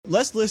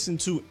let's listen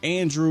to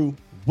Andrew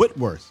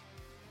Whitworth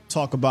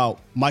talk about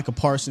Micah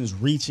Parsons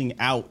reaching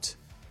out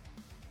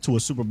to a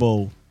Super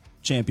Bowl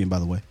champion, by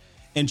the way,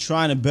 and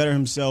trying to better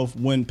himself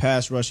when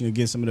pass rushing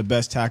against some of the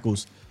best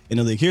tackles in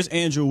the league. Here's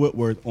Andrew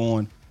Whitworth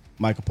on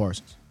Micah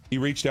Parsons. He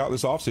reached out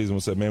this offseason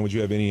and said, man, would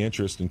you have any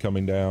interest in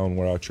coming down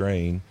where I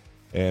train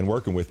and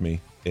working with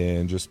me?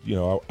 And just,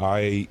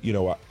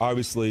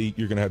 obviously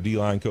you're going to have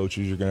D-line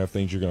coaches. You're going to have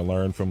things you're going to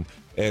learn from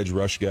edge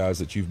rush guys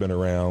that you've been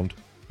around.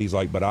 He's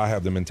like, but I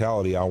have the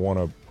mentality I want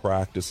to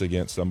practice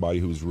against somebody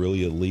who's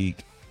really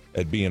elite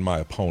at being my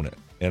opponent.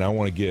 And I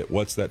want to get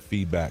what's that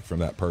feedback from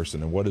that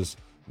person, and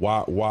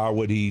why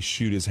would he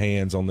shoot his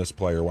hands on this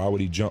player? Why would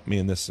he jump me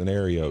in this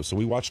scenario? So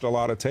we watched a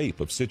lot of tape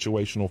of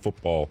situational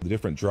football, the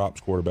different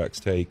drops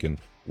quarterbacks take, and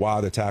why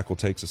the tackle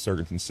takes a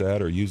certain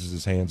set or uses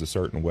his hands a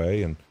certain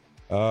way. And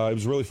it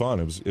was really fun.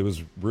 It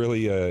was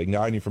really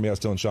igniting for me. I was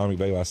telling Sean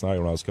McVay last night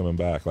when I was coming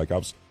back, like I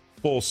was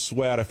full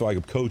sweat. I feel like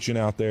I'm coaching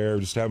out there,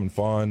 just having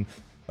fun,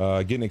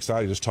 getting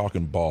excited, just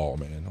talking ball,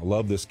 man. I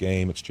love this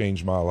game. It's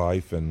changed my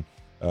life, and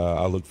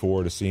I look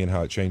forward to seeing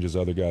how it changes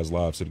other guys'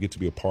 lives. So to get to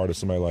be a part of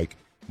somebody like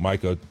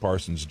Micah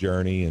Parsons'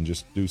 journey and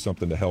just do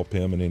something to help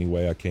him in any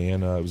way I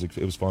can,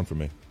 it was fun for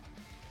me.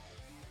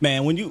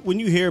 Man, when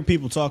you hear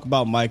people talk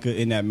about Micah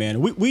in that manner,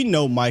 we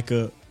know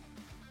Micah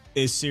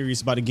is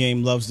serious about the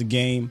game, loves the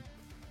game,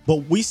 but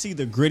we see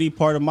the gritty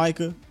part of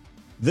Micah.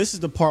 This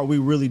is the part we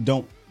really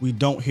don't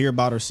hear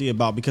about or see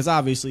about, because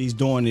obviously he's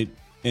doing it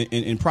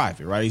in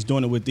private, right? He's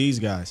doing it with these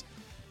guys.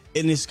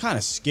 And it's kind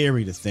of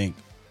scary to think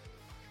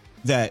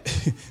that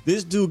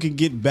this dude can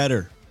get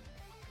better.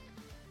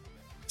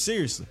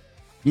 Seriously.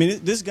 I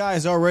mean, this guy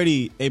is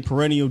already a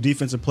perennial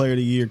Defensive Player of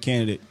the Year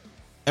candidate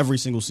every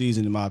single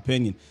season, in my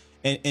opinion.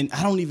 And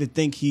I don't even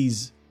think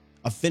he's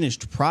a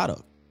finished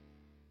product.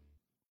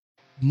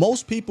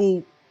 Most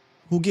people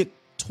who get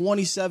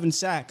 27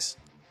 sacks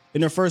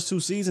in their first 2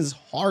 seasons,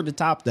 it's hard to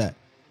top that.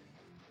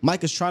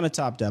 Micah's trying to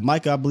top that.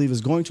 Micah, I believe,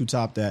 is going to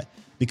top that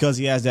because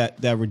he has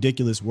that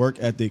ridiculous work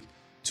ethic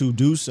to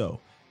do so.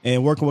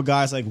 And working with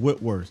guys like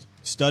Whitworth,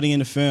 studying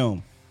the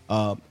film.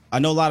 I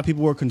know a lot of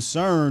people were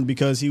concerned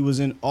because he was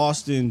in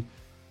Austin,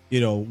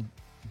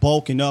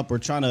 bulking up or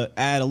trying to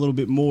add a little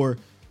bit more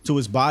to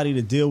his body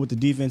to deal with the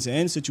defensive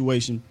end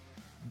situation,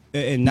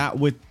 and not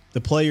with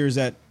the players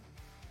that,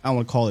 I don't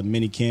want to call it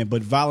mini camp,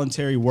 but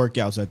voluntary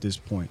workouts at this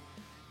point.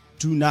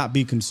 Do not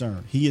be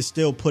concerned. He is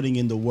still putting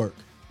in the work,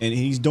 and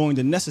he's doing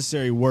the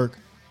necessary work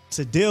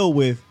to deal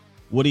with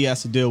what he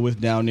has to deal with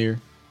down there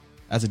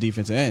as a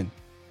defensive end.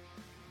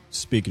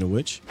 Speaking of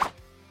which,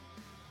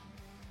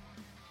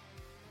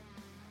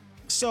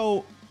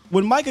 so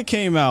when Micah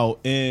came out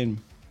and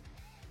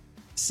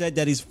said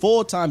that he's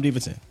full-time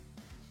defensive end,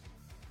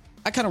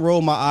 I kind of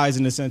rolled my eyes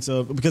in the sense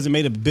of, because it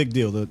made a big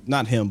deal,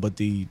 not him, but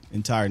the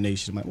entire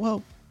nation. I'm like,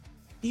 well,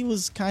 he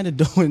was kind of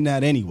doing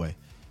that anyway.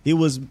 He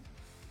was,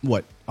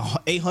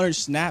 800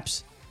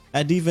 snaps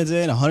at defensive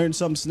end, 100 and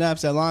something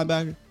snaps at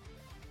linebacker?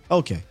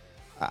 Okay,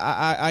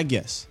 I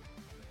guess.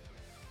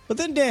 But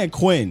then Dan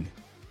Quinn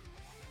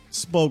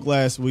spoke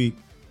last week,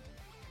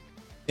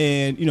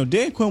 and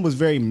Dan Quinn was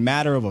very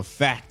matter of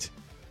fact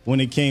when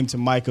it came to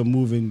Micah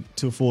moving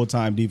to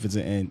full-time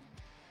defensive end.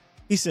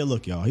 He said,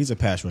 look, y'all, he's a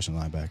pass rushing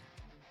linebacker.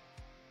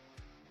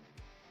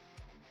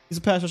 He's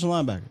a pass rushing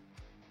linebacker.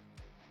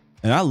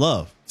 And I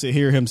love to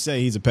hear him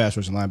say he's a pass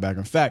rushing linebacker.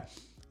 In fact,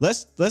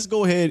 let's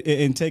go ahead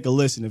and take a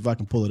listen, if I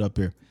can pull it up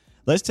here.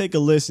 Let's take a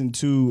listen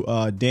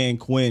to Dan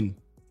Quinn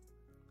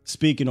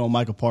speaking on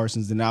Micah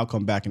Parsons, then I'll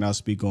come back and I'll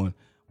speak on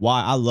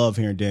why I love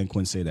hearing Dan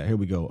Quinn say that. Here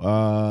we go.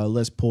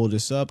 Let's pull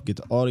this up, get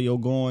the audio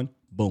going.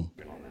 Boom.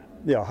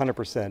 Yeah,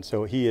 100%.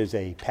 So he is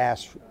a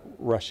pass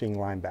rushing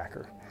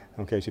linebacker.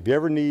 Okay, so if you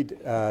ever need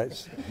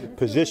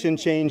position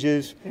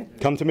changes,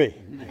 come to me,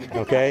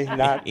 okay?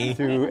 Not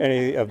to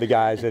any of the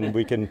guys, and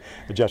we can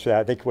adjust for that.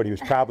 I think what he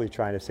was probably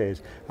trying to say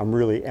is I'm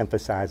really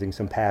emphasizing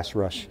some pass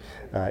rush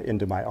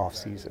into my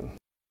offseason.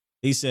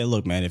 He said,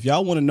 look, man, if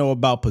y'all want to know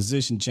about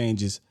position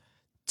changes,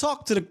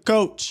 talk to the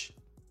coach.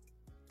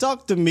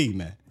 Talk to me,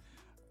 man.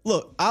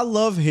 Look, I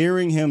love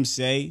hearing him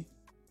say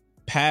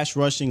pass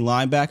rushing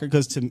linebacker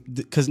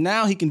because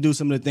now he can do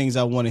some of the things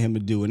I wanted him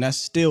to do, and that's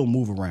still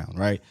move around,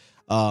 right?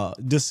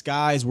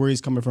 Disguise where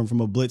he's coming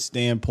from a blitz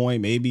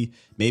standpoint. Maybe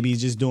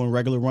he's just doing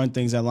regular run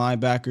things at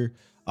linebacker.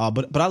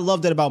 But I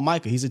love that about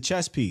Micah. He's a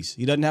chess piece.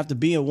 He doesn't have to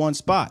be in one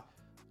spot,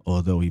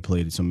 although he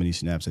played so many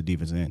snaps at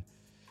defensive end.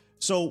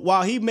 So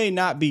while he may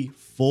not be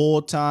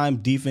full-time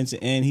defensive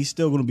end, he's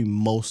still going to be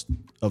most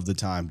of the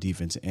time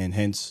defensive end,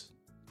 hence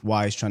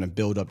why he's trying to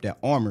build up that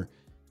armor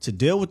to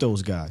deal with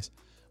those guys.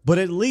 But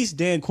at least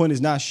Dan Quinn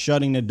is not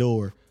shutting the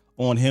door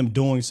on him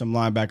doing some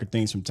linebacker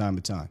things from time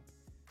to time.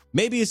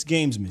 Maybe it's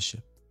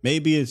gamesmanship.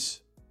 Maybe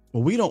it's,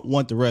 well, we don't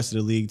want the rest of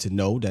the league to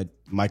know that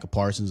Micah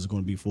Parsons is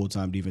going to be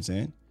full-time defensive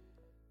end.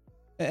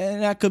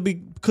 And that could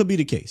be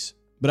the case.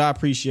 But I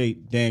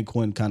appreciate Dan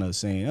Quinn kind of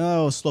saying,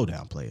 oh, slow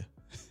down, player.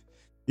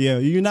 Yeah,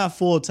 you're not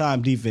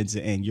full-time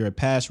defensive end. You're a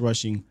pass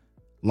rushing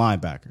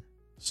linebacker.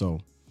 So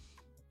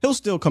he'll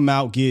still come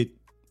out, get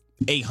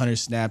 800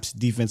 snaps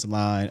defensive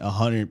line,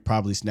 100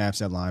 probably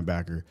snaps at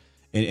linebacker,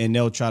 and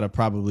they'll try to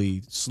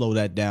probably slow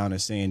that down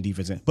as saying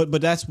defense.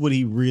 But that's what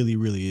he really,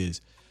 really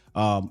is.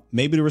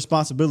 Maybe the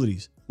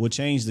responsibilities will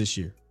change this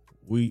year.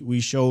 We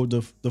showed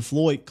the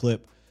Floyd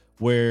clip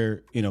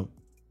where,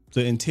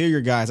 the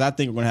interior guys, I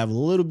think, are going to have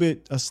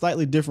a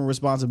slightly different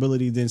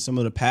responsibility than some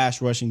of the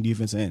pass rushing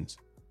defense ends.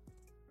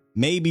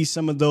 Maybe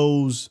some of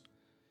those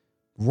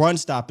run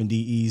stopping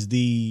DEs,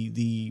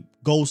 the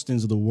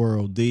Golstons of the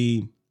world,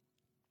 I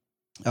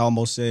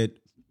almost said,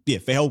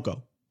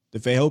 Fehoko. The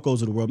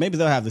Fehokos of the world, maybe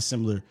they'll have the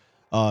similar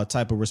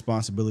type of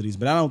responsibilities,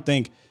 but I don't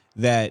think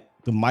that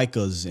the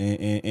Micahs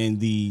and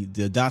the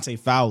Dante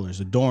Fowlers,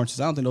 the Dorrances,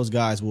 I don't think those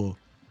guys will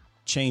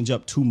change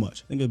up too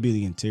much. I think it'll be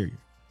the interior.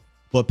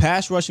 But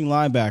pass rushing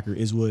linebacker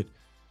is what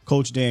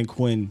Coach Dan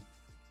Quinn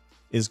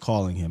is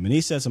calling him. And he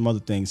said some other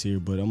things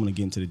here, but I'm going to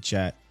get into the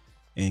chat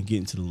and get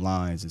into the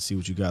lines and see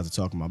what you guys are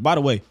talking about. By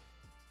the way,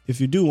 if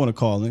you do want to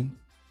call in,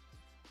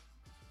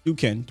 you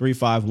can.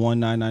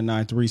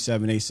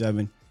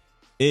 351-999-3787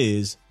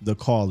 is the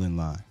call-in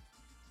line.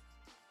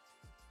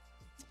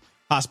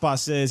 Hotspot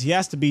says he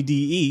has to be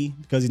DE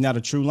because he's not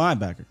a true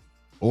linebacker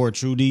or a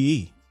true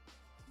DE.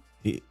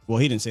 He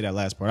didn't say that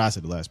last part. I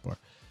said the last part.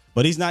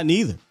 But he's not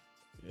neither.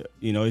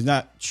 He's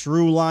not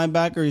true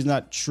linebacker. He's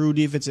not true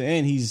defensive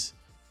end. He's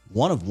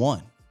one of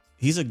one.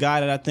 He's a guy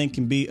that I think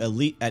can be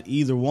elite at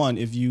either one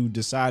if you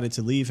decided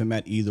to leave him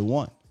at either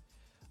one.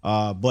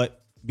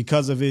 But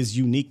because of his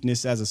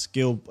uniqueness as a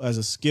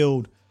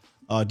skilled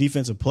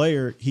defensive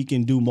player, he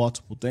can do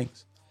multiple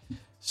things.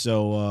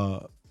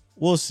 So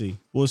we'll see.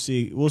 We'll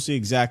see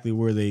exactly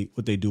what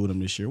they do with him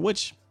this year.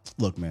 Which,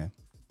 look, man,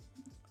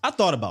 I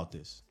thought about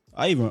this.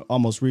 I even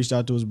almost reached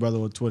out to his brother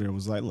on Twitter and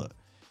was like, look,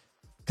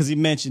 because he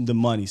mentioned the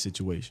money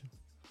situation.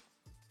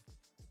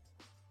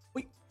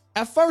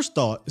 At first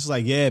thought, it's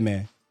like, yeah,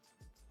 man,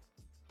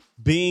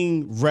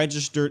 being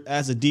registered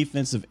as a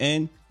defensive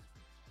end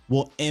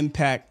will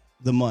impact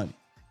the money.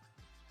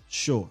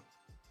 Sure.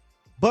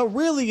 But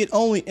really, it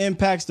only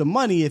impacts the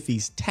money if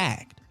he's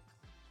tagged.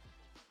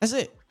 That's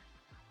it.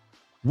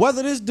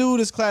 Whether this dude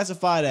is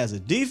classified as a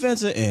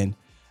defensive end,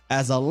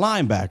 as a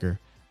linebacker,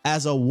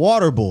 as a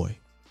water boy,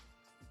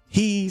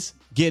 he's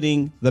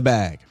getting the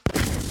bag.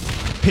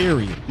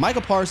 Period.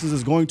 Micah Parsons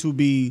is going to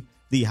be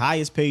the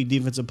highest paid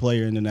defensive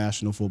player in the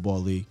National Football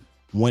League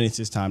when it's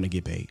his time to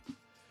get paid.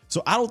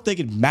 So I don't think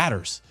it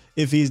matters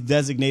if he's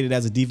designated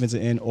as a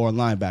defensive end or a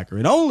linebacker.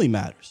 It only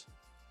matters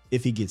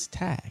if he gets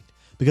tagged.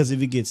 Because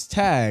if he gets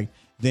tagged,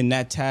 then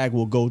that tag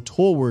will go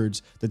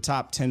towards the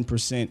top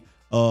 10%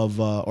 of,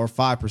 or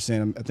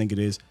 5%, I think it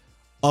is,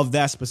 of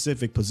that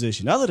specific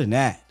position. Other than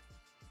that,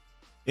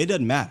 it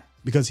doesn't matter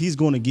because he's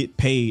going to get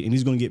paid, and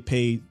he's going to get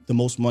paid the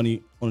most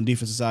money on the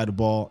defensive side of the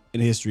ball in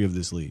the history of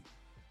this league.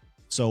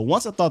 So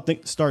once I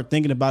start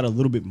thinking about it a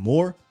little bit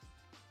more,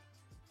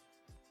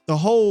 the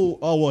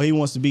whole, he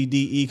wants to be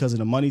DE because of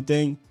the money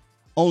thing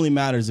only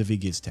matters if he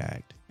gets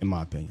tagged, in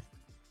my opinion.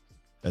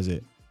 That's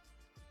it.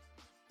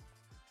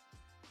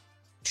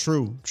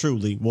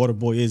 Truly,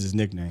 Waterboy is his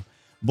nickname.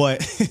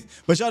 But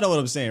y'all know what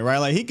I'm saying, right?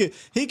 Like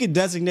he could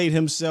designate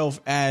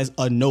himself as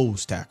a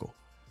nose tackle.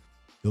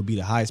 He'll be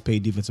the highest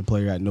paid defensive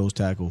player at nose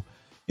tackle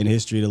in the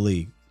history of the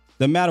league.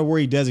 Doesn't matter where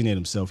he designates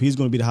himself. He's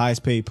going to be the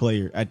highest paid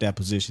player at that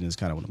position is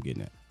kind of what I'm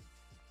getting at.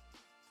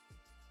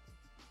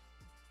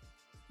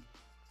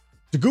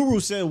 The Guru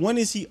said, when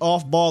is he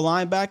off ball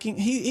linebacking?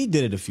 He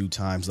did it a few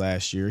times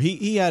last year.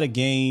 He had a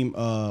game,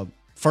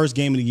 first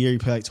game of the year, he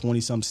played like 20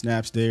 some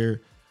snaps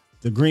there.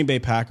 The Green Bay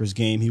Packers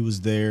game, he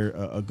was there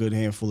a good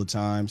handful of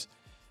times.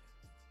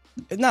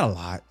 It's not a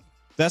lot.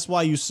 That's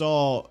why you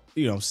saw,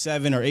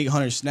 700 or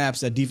 800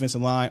 snaps at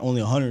defensive line,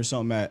 only 100 or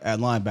something at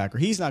linebacker.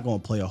 He's not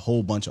going to play a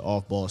whole bunch of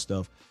off-ball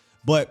stuff,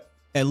 but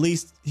at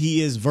least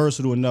he is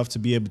versatile enough to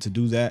be able to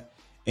do that.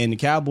 And the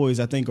Cowboys,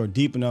 I think, are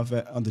deep enough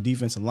on the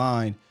defensive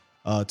line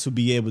to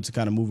be able to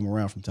kind of move him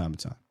around from time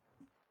to time.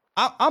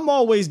 I'm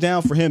always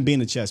down for him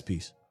being a chess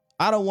piece.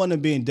 I don't want him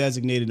being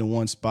designated in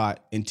one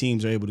spot and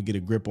teams are able to get a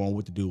grip on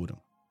what to do with him.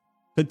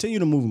 Continue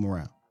to move him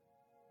around.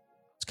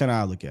 It's kind of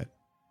how I look at it.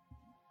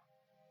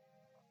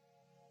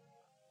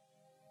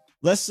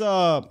 Let's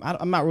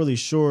I'm not really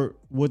sure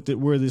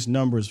where this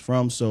number is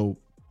from, so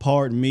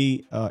pardon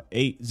me,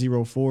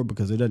 804,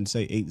 because it doesn't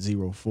say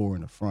 804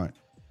 in the front.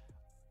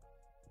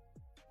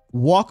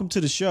 Welcome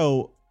to the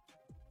show,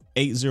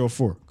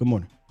 804. Good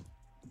morning.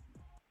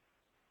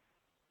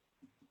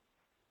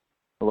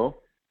 Hello?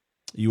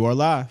 You are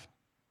live.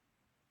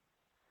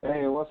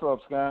 Hey, what's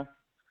up, Sky?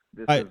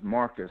 This Hi. is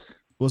Marcus.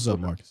 What's up,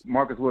 Marcus?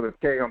 Marcus with a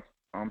K.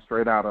 I'm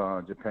straight out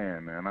of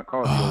Japan, man. I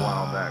called you a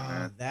while back,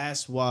 man.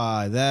 That's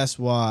why.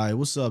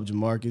 What's up,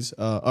 Jamarcus?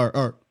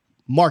 Or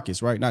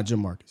Marcus, right? Not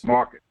Jim Marcus.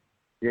 Marcus.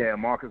 Yeah,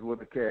 Marcus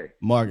with a K.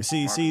 Marcus.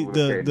 See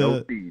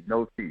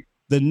no T.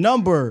 The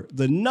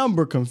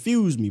number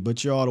confused me,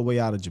 but you're all the way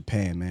out of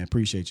Japan, man.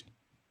 Appreciate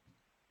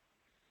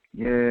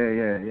you.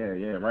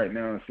 Yeah. Right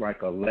now it's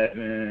like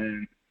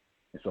 11.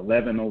 It's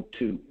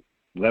 11:02.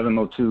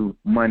 11:02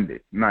 Monday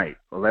night,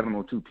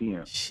 11:02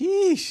 p.m.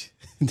 Sheesh.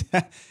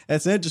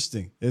 That's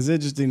interesting. It's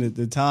interesting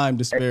the time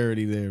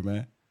disparity there,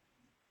 man.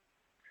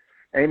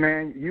 Hey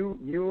man,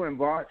 you and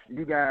Voch,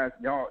 you guys,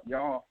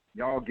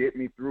 y'all get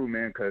me through,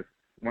 man. Because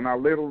when I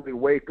literally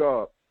wake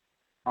up,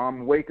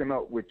 I'm waking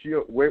up with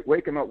your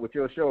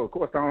show. Of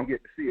course, I don't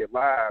get to see it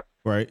live,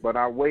 Right. but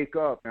I wake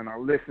up and I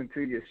listen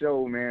to your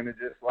show, man. It's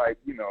just like,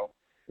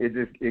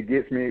 it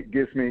gets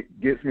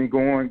me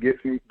going,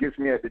 gets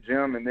me at the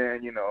gym, and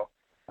then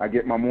I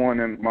get my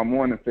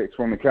morning fix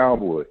from the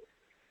Cowboys.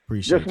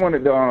 Appreciate Just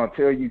wanted to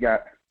tell you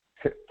that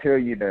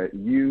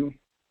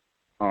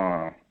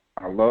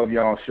I love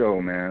y'all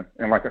show, man.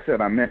 And like I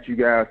said, I met you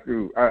guys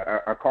through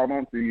I called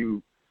on to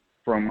you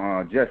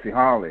from Jesse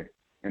Holly,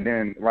 and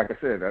then like I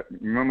said,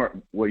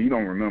 you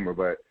don't remember,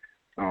 but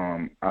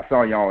I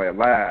saw y'all at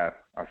live.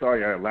 I saw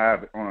y'all at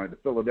live on the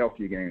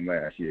Philadelphia game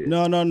last year.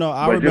 No.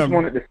 I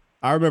remember.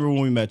 I remember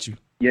when we met you.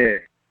 Yeah.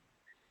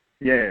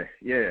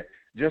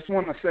 Just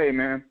want to say,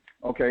 man.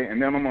 Okay,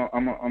 and then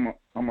I'm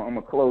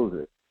gonna close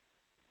it.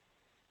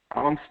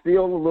 I'm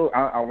still a little.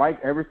 I like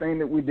everything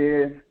that we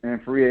did in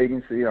free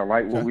agency. I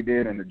like what we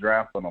did in the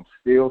draft, but I'm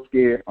still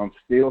scared. I'm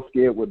still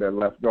scared with that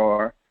left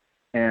guard,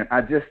 and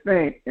I just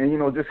think,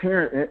 and just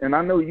hearing, and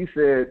I know you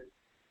said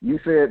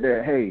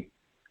that, hey,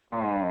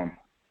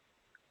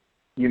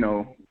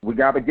 we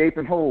got a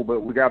gaping hole,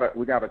 but we gotta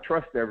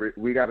trust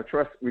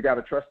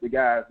the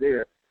guys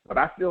there. But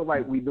I feel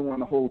like we doing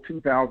the whole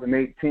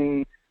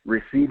 2018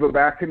 receiver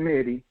by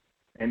committee,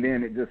 and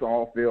then it just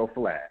all fell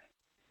flat.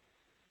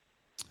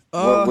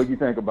 What do you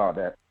think about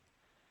that?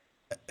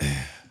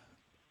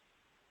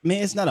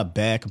 Man, it's not a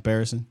bad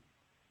comparison,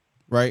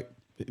 right?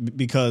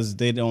 Because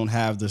they don't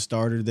have the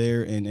starter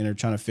there, and they're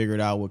trying to figure it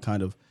out what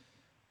kind of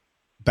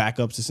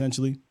backups,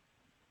 essentially.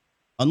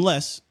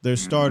 Unless their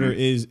starter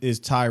is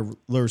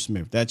Tyler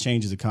Smith. That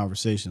changes the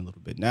conversation a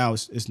little bit. Now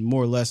it's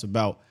more or less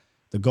about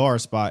the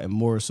guard spot and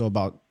more so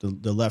about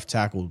the left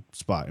tackle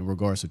spot in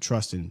regards to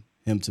trusting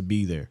him to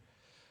be there.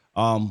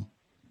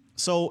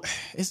 So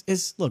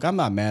it's look, I'm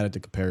not mad at the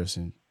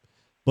comparison,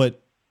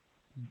 but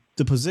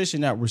the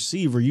position at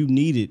receiver, you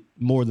needed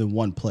more than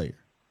one player,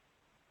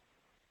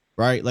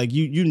 right? Like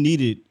you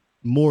needed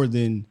more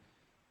than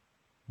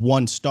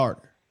one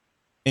starter.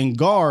 In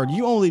guard,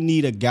 you only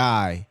need a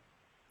guy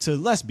to,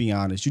 let's be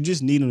honest, you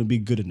just need him to be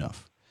good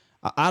enough.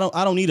 I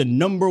don't need a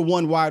number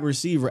one wide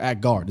receiver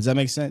at guard. Does that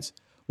make sense?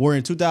 Where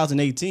in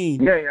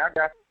 2018, I got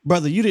you.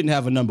 Brother, you didn't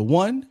have a number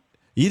one.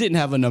 You didn't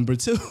have a number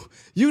two.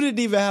 You didn't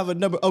even have a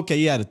number. Okay,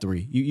 you had a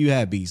three. You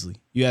had Beasley.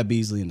 You had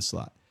Beasley in the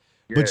slot.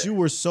 Yeah. But you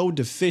were so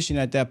deficient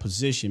at that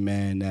position,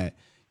 man, that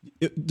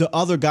the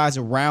other guys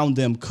around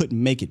them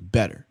couldn't make it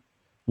better.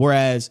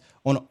 Whereas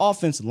on the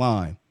offensive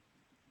line,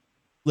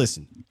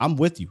 listen, I'm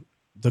with you.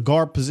 The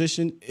guard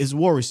position is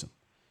worrisome.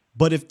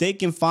 But if they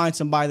can find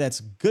somebody that's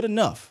good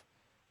enough,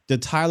 the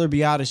Tyler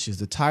Biadishes,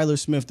 the Tyler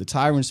Smith, the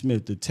Tyron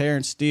Smith, the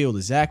Terrence Steele,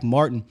 the Zach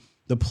Martin,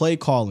 the play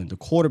calling, the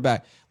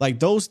quarterback, like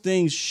those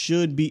things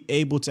should be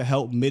able to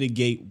help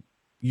mitigate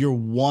your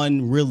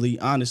one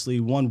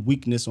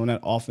weakness on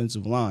that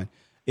offensive line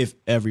if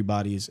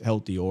everybody is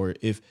healthy or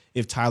if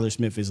Tyler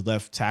Smith is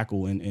left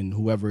tackle and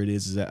whoever it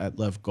is at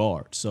left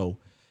guard. So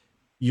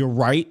you're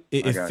right.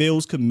 It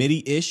feels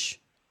committee-ish,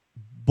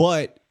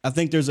 but I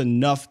think there's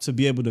enough to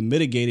be able to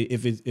mitigate it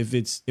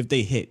if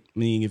they hit.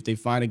 Meaning if they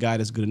find a guy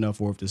that's good enough,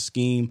 or if the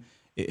scheme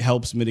it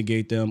helps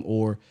mitigate them,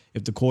 or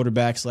if the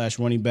quarterback /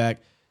 running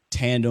back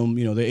tandem,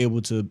 they're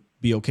able to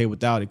be okay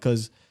without it.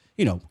 Because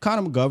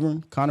Connor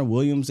McGovern, Connor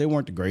Williams, they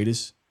weren't the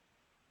greatest,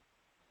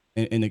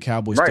 and the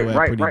Cowboys still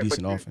had pretty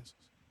decent offenses.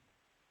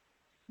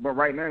 But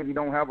right now, you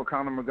don't have a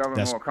Connor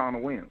McGovern or a Connor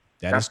Williams.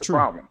 That's the true.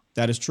 Problem.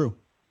 That is true.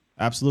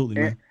 Absolutely,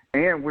 man.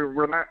 And we're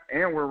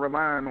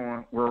relying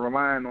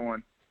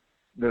on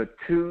the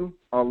 2,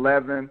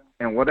 11,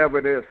 and whatever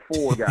it is,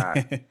 4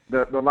 guy,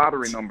 the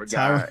lottery number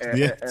guy.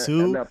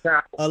 2,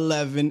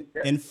 11,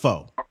 and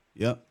 4.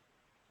 Yep.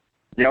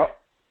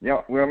 We're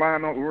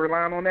relying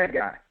on that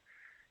guy.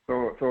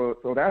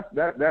 So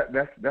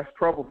that's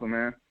troublesome,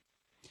 man.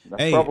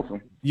 That's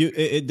troublesome.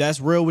 That's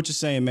real what you're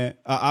saying, man.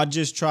 I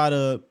just try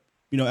to,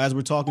 as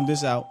we're talking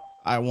this out,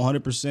 I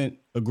 100%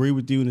 agree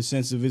with you in the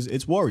sense of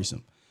it's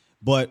worrisome.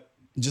 But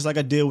just like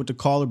I did with the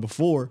caller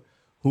before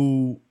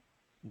who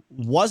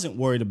wasn't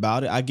worried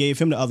about it, I gave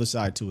him the other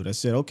side to it. I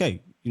said,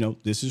 okay,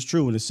 this is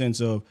true in the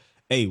sense of,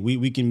 hey,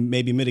 we can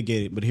maybe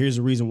mitigate it, but here's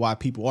the reason why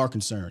people are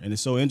concerned. And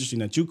it's so interesting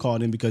that you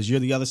called in because you're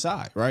the other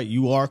side, right?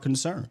 You are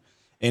concerned.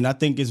 And I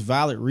think it's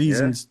valid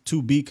reasons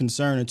to be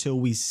concerned until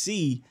we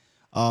see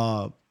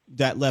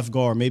that left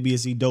guard. Maybe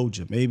it's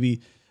Edoja.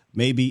 Maybe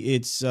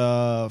it's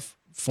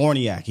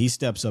Forniak. He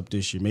steps up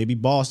this year. Maybe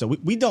Boston.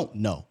 We don't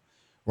know,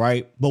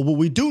 right? But what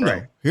we do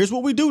know, here's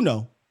what we do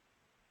know.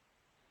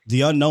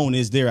 The unknown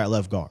is there at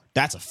left guard.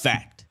 That's a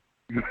fact.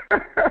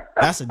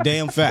 That's a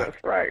damn fact.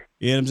 That's right.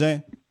 You know what I'm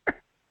saying?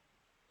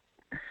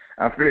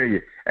 I feel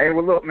you. Hey,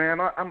 well, look,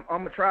 man, I'm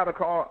gonna try to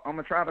call in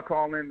the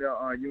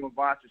you and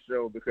Vacha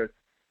show because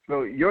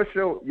So your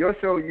show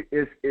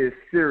is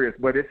serious,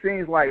 but it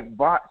seems like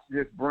Bots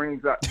just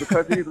brings out,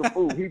 because he's a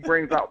fool, he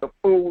brings out the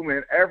fool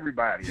in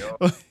everybody, yo.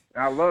 And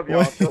I love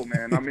y'all show,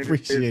 man. I mean,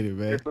 appreciate it,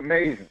 man. It's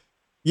amazing.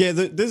 Yeah,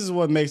 this is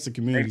what makes the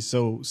community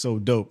so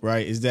dope,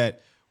 right? Is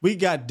that we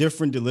got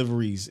different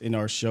deliveries in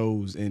our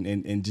shows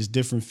and just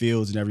different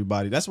fields and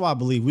everybody. That's why I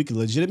believe we could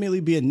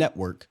legitimately be a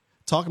network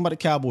talking about the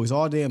Cowboys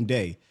all damn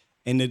day.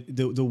 And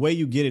the way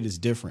you get it is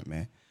different,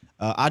 man.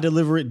 I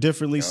deliver it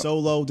differently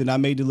solo than I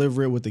may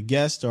deliver it with a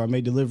guest, or I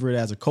may deliver it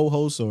as a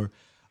co-host, or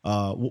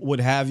what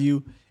have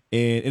you.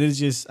 And it's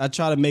just, I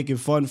try to make it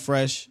fun,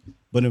 fresh,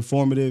 but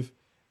informative,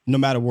 no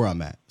matter where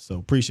I'm at. So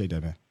appreciate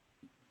that, man.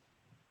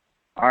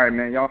 All right,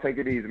 man. Y'all take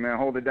it easy, man.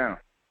 Hold it down.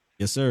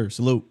 Yes, sir.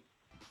 Salute.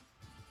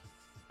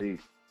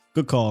 Peace.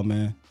 Good call,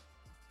 man.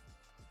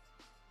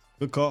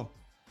 Good call.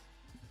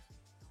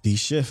 D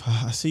Shift,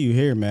 I see you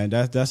here, man.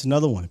 That's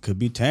another one. It could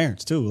be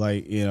Terrence too.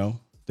 Like, you know,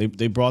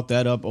 they brought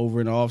that up over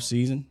in the off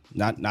season.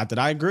 Not that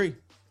I agree.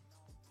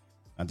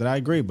 Not that I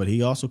agree, but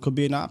he also could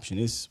be an option.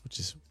 Which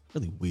is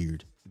really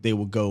weird. They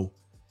would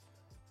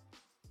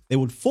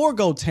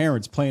forego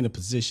Terrence playing a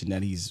position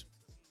that he's,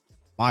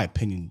 my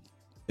opinion,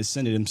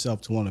 ascended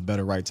himself to one of the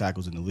better right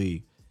tackles in the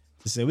league,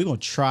 to say we're gonna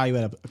try you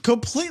at a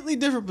completely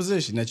different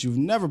position that you've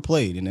never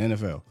played in the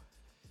NFL.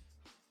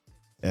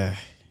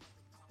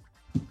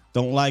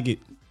 Don't like it.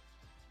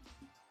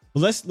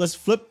 But let's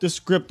flip the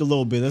script a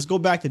little bit. Let's go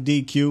back to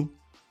DQ.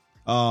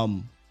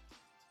 And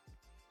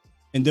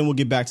then we'll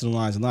get back to the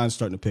lines. The lines are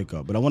starting to pick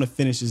up. But I want to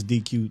finish this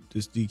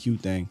DQ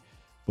thing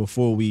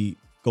before we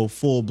go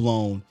full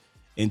blown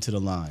into the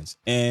lines.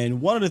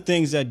 And one of the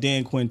things that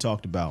Dan Quinn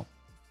talked about,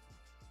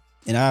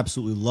 and I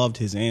absolutely loved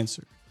his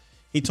answer,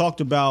 he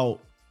talked about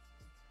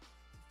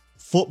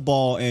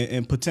football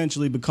and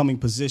potentially becoming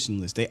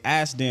positionless. They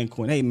asked Dan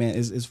Quinn, hey, man,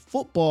 is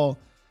football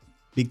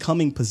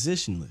becoming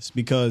positionless?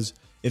 Because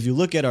if you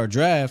look at our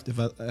draft, if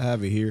I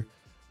have it here,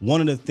 one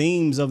of the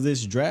themes of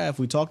this draft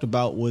we talked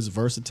about was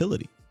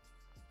versatility,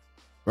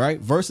 right?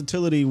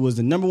 Versatility was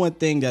the number one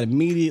thing that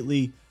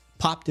immediately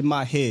popped in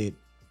my head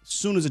as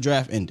soon as the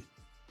draft ended.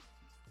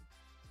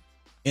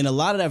 And a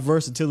lot of that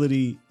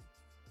versatility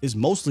is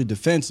mostly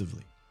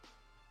defensively.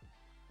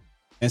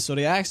 And so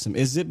they asked him,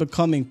 is it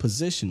becoming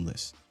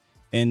positionless?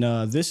 And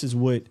this is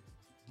what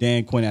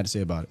Dan Quinn had to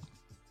say about it.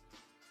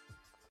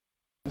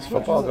 Is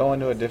football going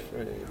to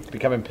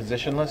becoming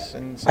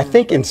positionless? I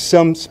think in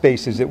some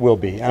spaces it will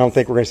be. I don't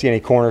think we're going to see any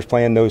corners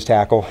playing nose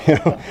tackle.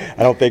 I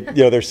don't think,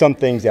 there's some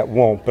things that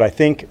won't. But I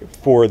think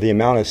for the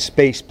amount of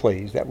space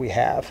plays that we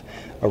have,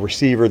 a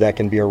receiver that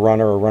can be a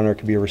runner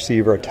can be a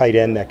receiver, a tight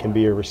end that can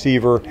be a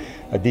receiver,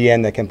 a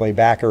DN that can play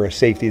backer, a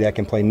safety that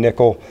can play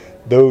nickel,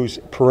 those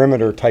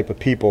perimeter type of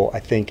people,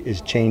 I think,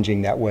 is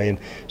changing that way. And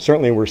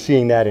certainly we're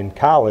seeing that in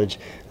college.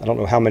 I don't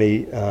know how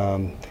many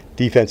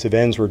defensive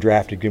ends were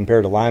drafted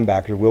compared to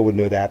linebackers. Will would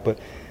know that, but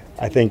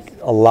I think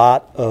a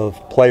lot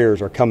of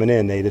players are coming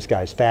in. This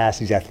guy's fast,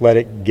 he's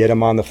athletic, get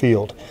him on the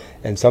field.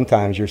 And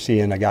sometimes you're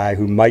seeing a guy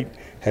who might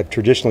have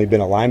traditionally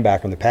been a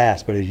linebacker in the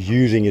past, but is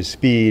using his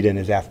speed and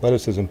his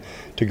athleticism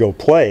to go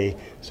play.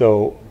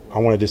 So I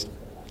want to just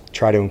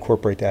try to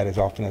incorporate that as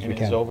often as we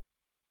can.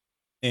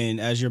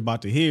 And as you're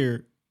about to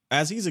hear,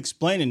 as he's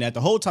explaining that,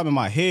 the whole time in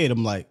my head,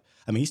 I'm like,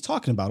 he's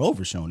talking about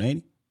Overshown,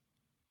 ain't he?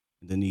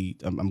 And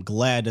then I'm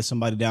glad that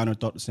somebody down there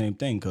thought the same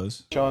thing,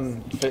 cuz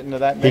Sean fit into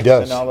that mix. He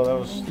does. And all of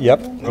those.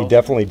 Yep, he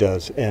definitely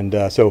does. And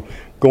so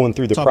going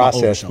through the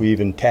process, we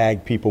even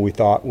tagged people we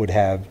thought would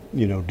have,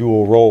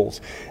 dual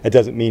roles. It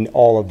doesn't mean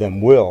all of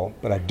them will,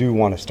 but I do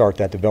want to start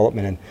that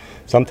development. And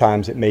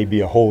sometimes it may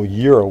be a whole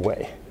year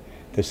away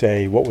to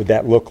say, what would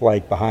that look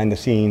like behind the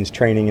scenes,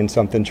 training in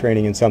something,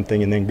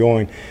 and then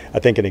going. I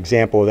think an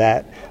example of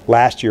that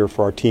last year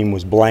for our team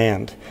was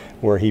Bland,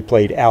 where he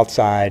played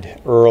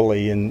outside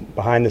early, and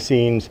behind the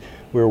scenes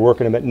we were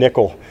working him at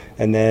nickel.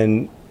 And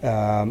then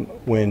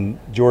when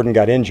Jordan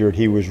got injured,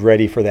 he was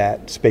ready for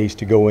that space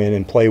to go in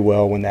and play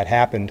well when that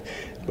happened.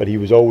 But he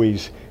was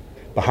always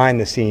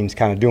behind the scenes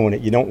kind of doing it.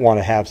 You don't want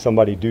to have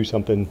somebody do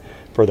something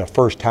for the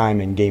first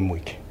time in game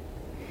week,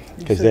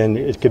 because then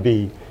it could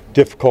be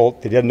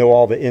difficult. They didn't know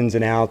all the ins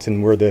and outs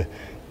and where the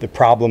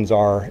problems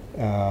are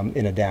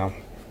in a down.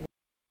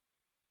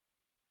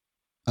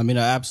 I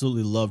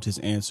absolutely loved his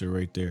answer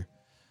right there.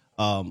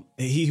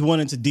 He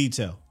went into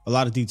detail, a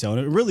lot of detail.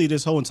 And really,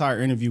 this whole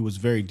entire interview was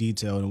very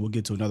detailed, and we'll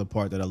get to another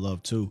part that I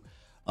love too.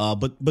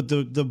 But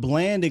the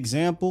Bland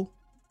example,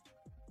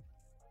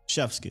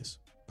 chef's kiss,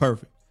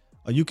 perfect.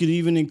 You could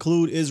even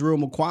include Israel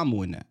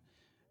Mukuamu in that.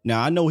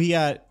 Now, I know he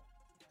had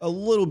a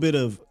little bit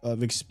of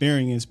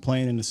experience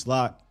playing in the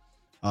slot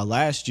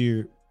last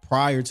year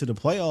prior to the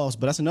playoffs,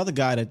 but that's another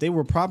guy that they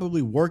were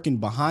probably working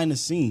behind the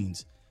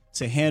scenes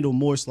to handle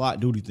more slot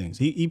duty things.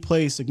 He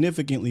played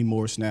significantly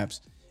more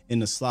snaps in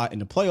the slot in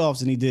the playoffs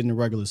than he did in the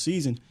regular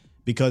season,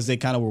 because they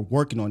kind of were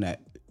working on that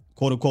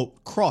quote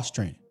unquote cross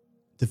training.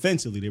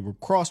 Defensively, they were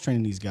cross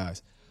training these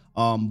guys.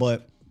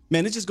 But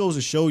man, it just goes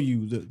to show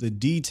you the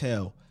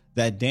detail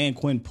that Dan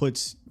Quinn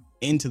puts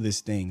into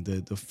this thing,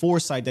 the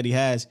foresight that he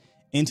has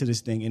into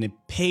this thing, and it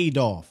paid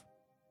off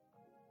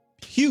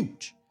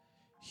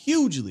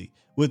hugely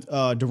with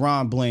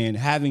Deron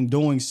Bland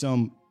doing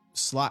some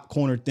slot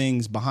corner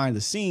things behind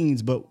the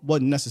scenes, but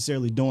wasn't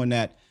necessarily doing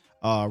that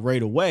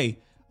right away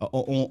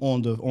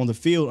on the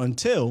field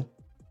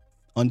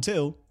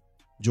until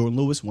Jordan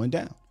Lewis went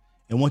down.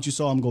 And once you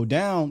saw him go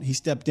down, he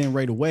stepped in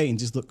right away and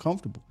just looked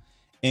comfortable.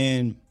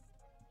 And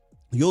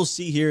you'll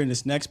see here in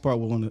this next part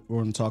we're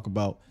going to talk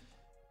about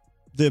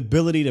the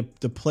ability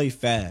to play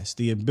fast,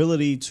 the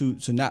ability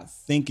to not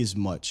think as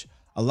much.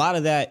 A lot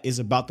of that is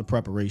about the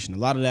preparation. A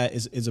lot of that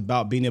is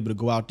about being able to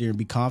go out there and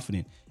be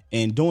confident.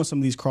 And doing some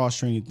of these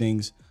cross-training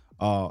things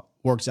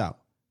works out.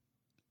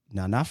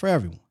 Now, not for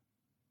everyone.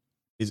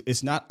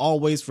 It's not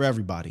always for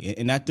everybody.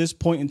 And at this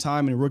point in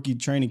time in rookie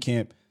training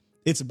camp,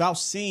 it's about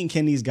seeing,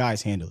 can these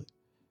guys handle it?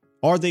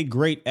 Are they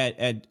great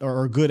at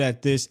or good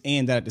at this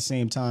and that at the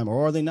same time,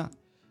 or are they not?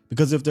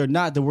 Because if they're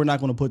not, then we're not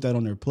going to put that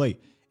on their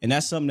plate. And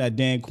that's something that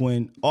Dan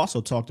Quinn also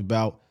talked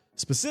about.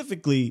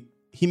 Specifically,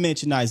 he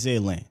mentioned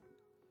Isaiah Land.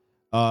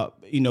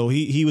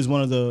 He was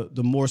one of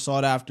the more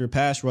sought after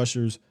pass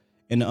rushers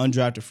in the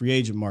undrafted free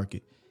agent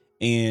market.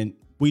 And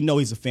we know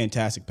he's a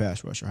fantastic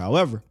pass rusher.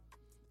 However,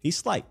 he's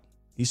slight.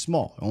 He's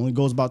small. Only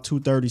goes about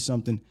 230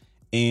 something.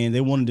 And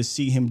they wanted to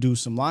see him do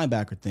some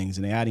linebacker things.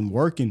 And they had him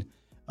working,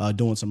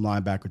 doing some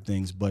linebacker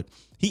things. But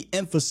he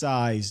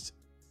emphasized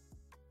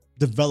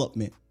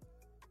development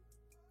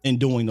in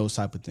doing those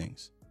type of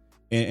things.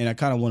 And I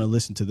kind of want to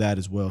listen to that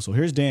as well. So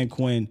here's Dan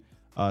Quinn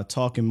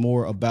talking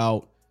more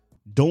about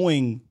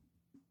doing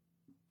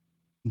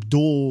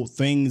dual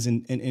things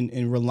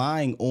and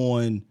relying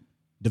on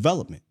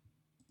development.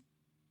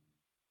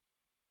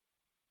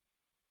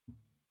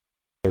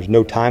 There's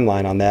no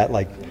timeline on that.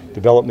 Like,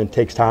 development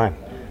takes time.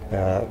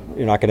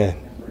 You're not going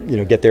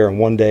to, get there in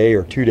 1 day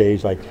or 2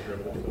 days. Like,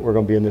 we're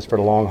going to be in this for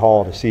the long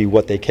haul to see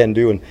what they can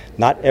do. And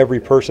not every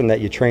person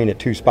that you train at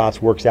two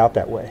spots works out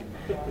that way.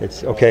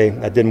 It's okay,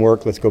 that didn't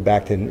work, let's go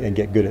back and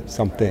get good at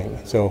something.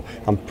 So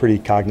I'm pretty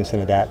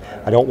cognizant of that.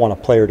 I don't want a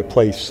player to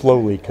play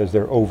slowly because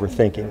they're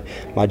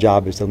overthinking. My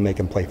job is to make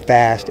them play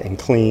fast and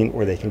clean,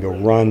 where they can go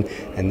run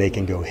and they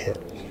can go hit.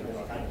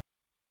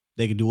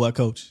 They can do what,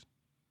 Coach?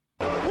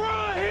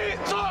 Run, hit,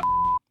 talk.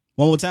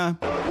 One more time.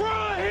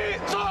 Run,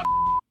 hit, talk.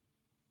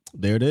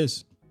 There it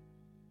is.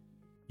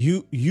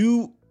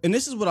 You, and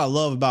this is what I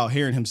love about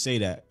hearing him say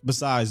that,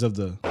 besides of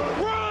the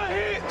run,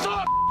 hit,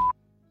 talk,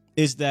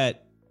 is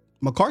that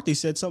McCarthy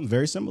said something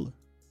very similar.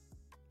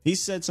 He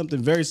said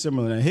something very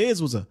similar. And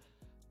his was a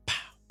pow,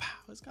 pow.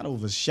 It's kind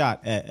of a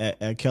shot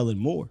at Kellen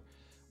Moore,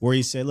 where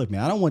he said, look,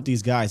 man, I don't want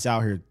these guys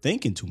out here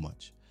thinking too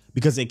much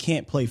because they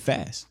can't play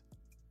fast.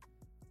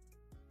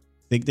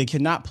 They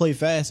cannot play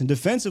fast. And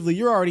defensively,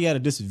 you're already at a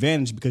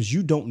disadvantage because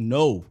you don't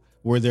know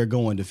where they're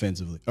going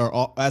defensively.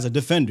 Or as a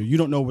defender, you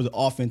don't know where the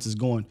offense is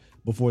going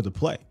before the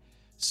play.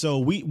 So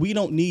we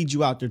don't need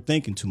you out there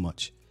thinking too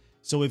much.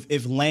 So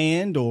if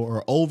Land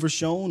or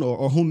Overshown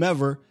or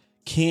whomever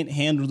can't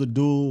handle the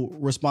dual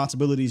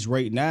responsibilities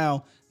right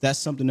now, that's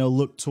something they'll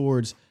look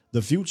towards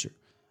the future.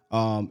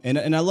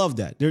 And I love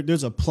that.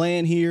 There's a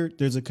plan here.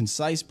 There's a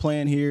concise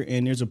plan here.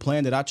 And there's a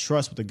plan that I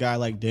trust with a guy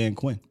like Dan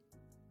Quinn.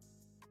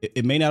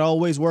 It may not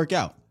always work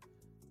out,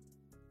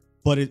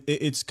 but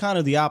it's kind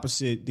of the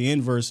opposite, the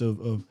inverse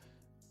of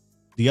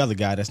the other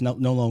guy that's no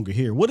longer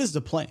here. What is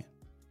the plan?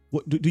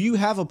 Do you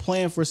have a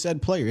plan for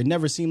said player? It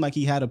never seemed like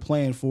he had a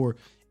plan for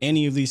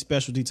any of these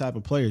specialty type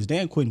of players.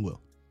 Dan Quinn will.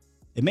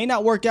 It may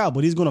not work out,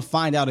 but he's going to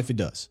find out if it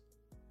does.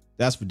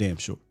 That's for damn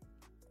sure.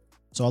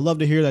 So I love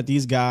to hear that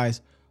these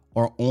guys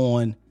are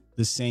on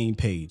the same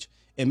page.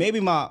 And maybe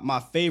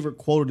my favorite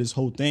quote of this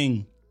whole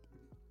thing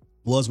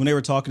was when they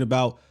were talking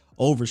about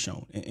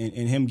Overshown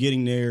and him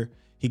getting there.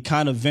 He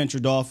kind of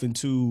ventured off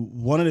into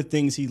one of the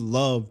things he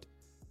loved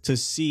to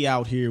see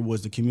out here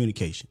was the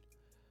communication.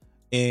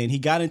 And he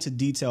got into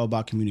detail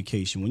about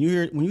communication. When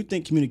you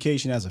think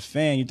communication as a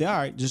fan, you think, all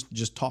right,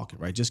 just talking,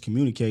 right? Just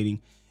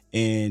communicating.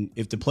 And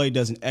if the play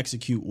doesn't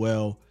execute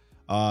well,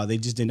 they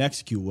just didn't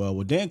execute well.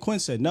 Well, Dan Quinn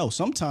said, no,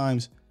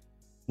 sometimes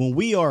when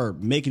we are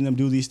making them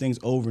do these things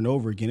over and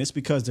over again, it's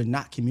because they're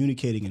not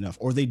communicating enough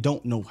or they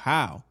don't know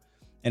how.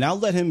 And I'll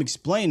let him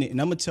explain it.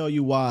 And I'm going to tell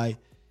you why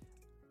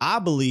I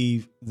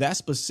believe that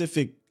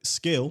specific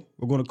skill,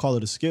 we're going to call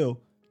it a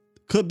skill,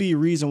 could be a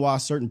reason why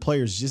certain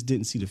players just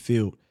didn't see the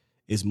field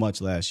as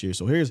much last year.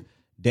 So here's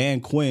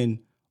Dan Quinn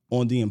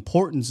on the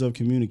importance of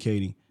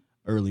communicating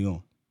early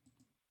on.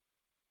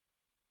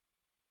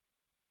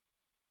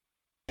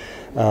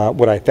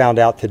 What I found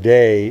out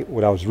today,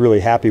 what I was really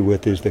happy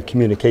with, is the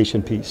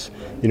communication piece,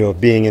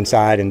 of being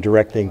inside and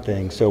directing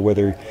things. So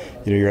whether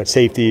you're at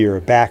safety or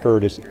a backer,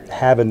 just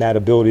having that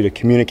ability to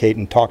communicate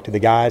and talk to the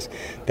guys,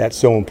 that's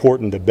so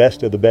important. The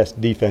best of the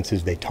best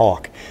defenses, they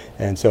talk.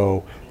 And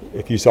so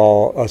if you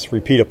saw us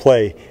repeat a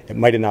play, it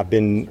might have not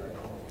been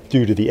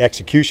due to the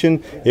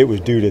execution, it was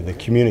due to the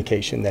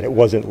communication, that it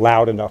wasn't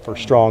loud enough or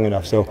strong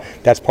enough. So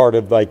that's part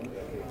of the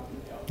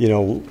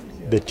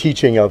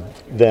teaching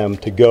of them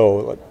to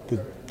go. The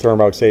term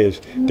I would say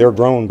is they're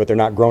grown, but they're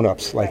not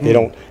grown-ups. Like, they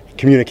don't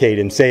communicate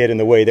and say it in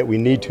the way that we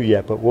need to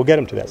yet, but we'll get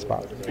them to that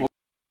spot.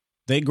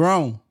 They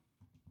grown,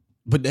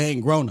 but they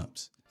ain't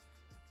grown-ups.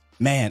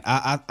 Man,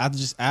 I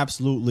just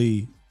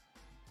absolutely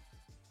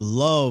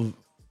love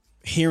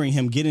hearing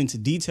him get into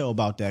detail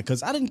about that,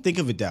 because I didn't think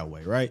of it that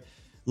way, right?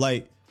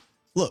 Like,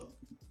 look,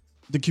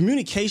 the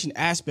communication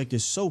aspect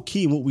is so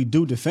key in what we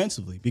do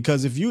defensively,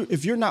 because if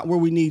you're not where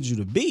we need you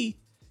to be,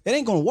 it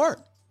ain't gonna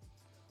work.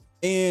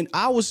 And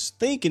I was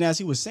thinking as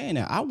he was saying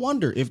that, I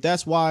wonder if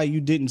that's why you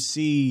didn't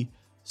see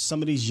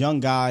some of these young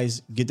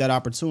guys get that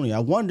opportunity. I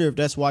wonder if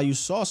that's why you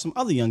saw some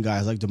other young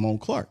guys like Damone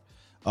Clark,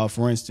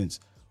 for instance,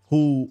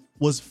 who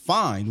was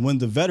fine when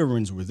the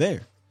veterans were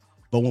there.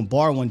 But when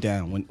Barr went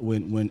down,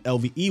 when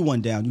LVE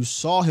went down, you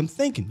saw him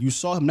thinking. You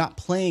saw him not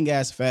playing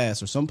as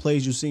fast, or some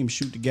plays you see him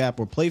shoot the gap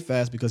or play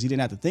fast because he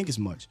didn't have to think as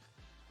much.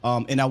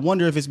 And I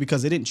wonder if it's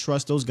because they didn't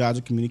trust those guys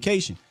with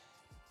communication.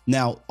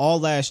 Now, all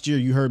last year,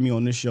 you heard me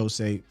on this show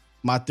say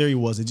my theory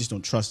was they just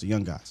don't trust the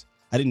young guys.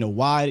 I didn't know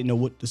why. I didn't know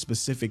what the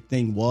specific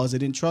thing was. They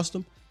didn't trust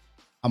them.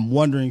 I'm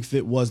wondering if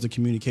it was the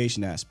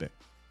communication aspect.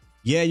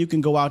 Yeah, you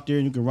can go out there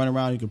and you can run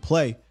around, you can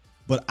play,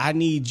 but I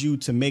need you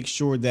to make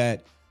sure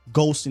that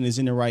Golston is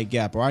in the right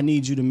gap, or I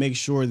need you to make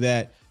sure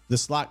that the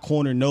slot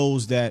corner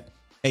knows that,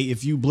 hey,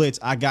 if you blitz,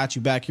 I got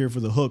you back here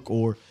for the hook,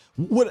 or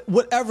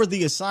whatever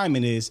the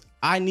assignment is.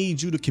 I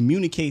need you to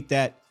communicate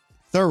that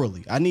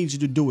thoroughly. I need you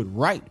to do it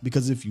right,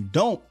 because if you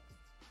don't,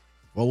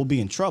 well, we'll be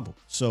in trouble.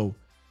 So,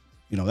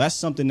 that's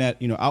something that,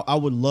 I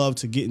would love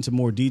to get into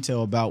more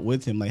detail about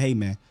with him. Like, hey,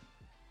 man,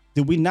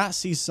 did we not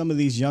see some of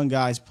these young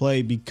guys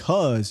play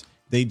because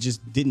they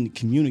just didn't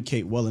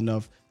communicate well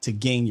enough to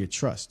gain your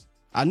trust?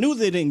 I knew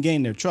they didn't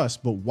gain their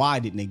trust, but why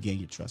didn't they gain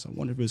your trust? I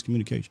wonder if it was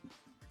communication.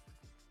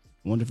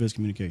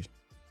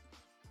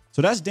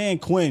 So that's Dan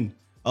Quinn,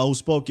 who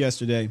spoke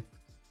yesterday.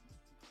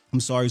 I'm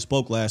sorry, he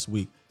spoke last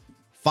week.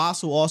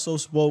 Fossil also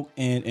spoke,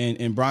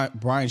 and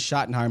Brian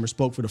Schottenheimer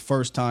spoke for the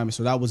first time.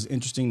 So that was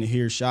interesting to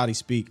hear Shotty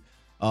speak.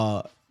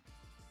 I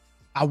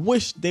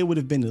wish they would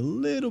have been a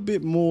little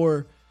bit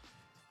more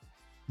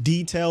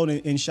detailed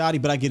in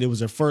Shotty, but I get it was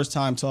their first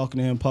time talking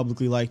to him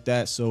publicly like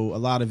that. So a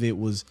lot of it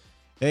was,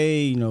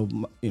 hey,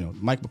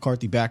 Mike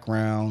McCarthy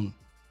background,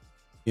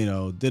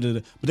 but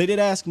they did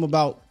ask him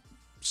about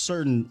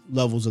certain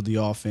levels of the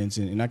offense,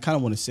 and I kind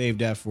of want to save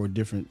that for a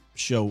different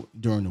show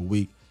during the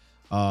week.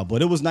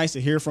 But it was nice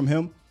to hear from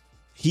him.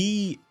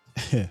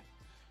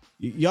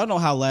 Y'all know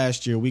how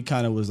last year we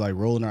kind of was like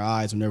rolling our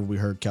eyes whenever we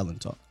heard Kellen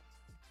talk.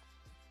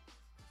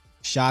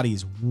 Shotty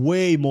is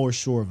way more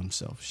sure of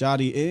himself.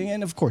 Shotty,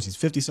 and of course, he's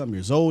 50-something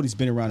years old. He's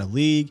been around the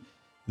league.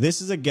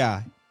 This is a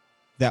guy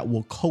that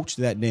will coach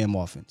that damn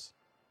offense.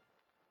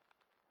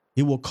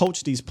 He will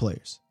coach these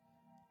players.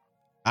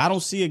 I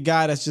don't see a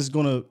guy that's just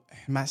going to,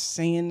 am I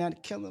saying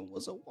that Kellen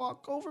was a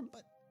walkover?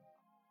 But,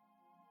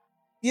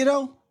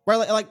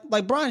 right?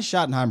 Like Brian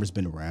Schottenheimer's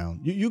been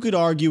around. You could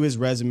argue his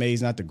resume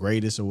is not the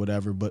greatest or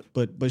whatever, but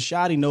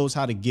Shotty knows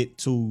how to get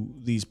to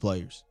these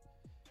players.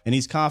 And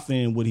he's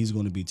confident in what he's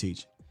going to be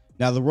teaching.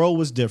 Now, the role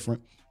was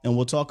different, and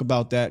we'll talk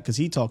about that because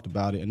he talked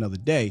about it another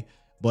day.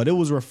 But it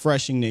was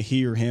refreshing to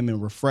hear him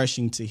and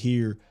refreshing to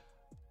hear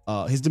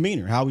his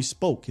demeanor, how he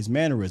spoke, his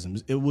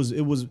mannerisms. It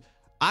was.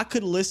 I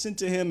could listen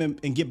to him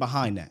and get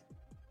behind that.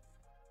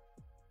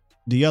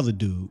 The other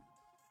dude,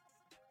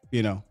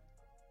 I'm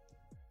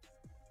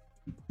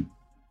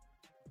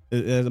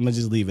gonna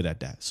just leave it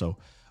at that. So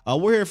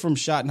we'll hear from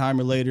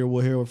Schottenheimer later.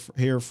 We'll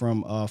hear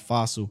from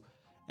Fossil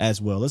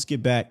as well. Let's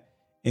get back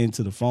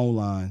into the phone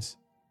lines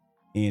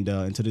and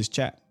into this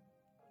chat.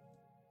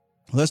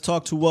 Let's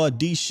talk to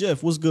D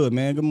Schiff. What's good,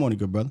 man? Good morning,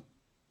 good brother.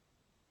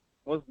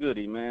 What's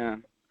goody,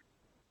 man?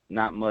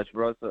 Not much,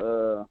 bro.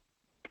 So,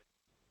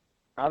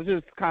 I was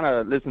just kind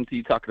of listening to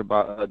you talking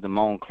about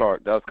Damone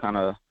Clark. That was kind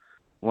of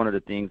one of the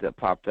things that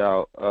popped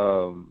out.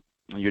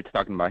 You're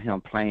talking about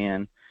him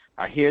playing.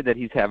 I hear that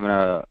he's having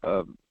a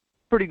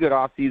pretty good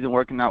off season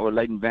working out with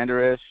Leighton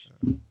Vander Esch.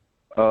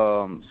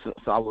 So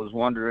I was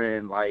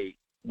wondering, like,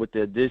 with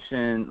the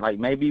addition, like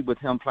maybe with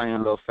him playing a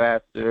little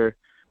faster.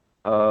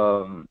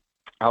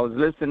 I was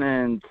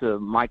listening to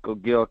Michael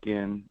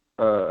Gilkin,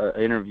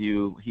 an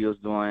interview he was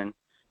doing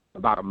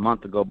about a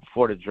month ago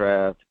before the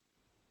draft.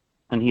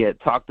 And he had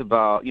talked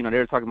about, they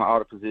were talking about all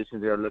the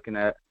positions they were looking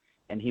at,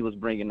 and he was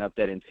bringing up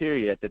that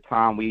interior. At the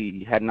time,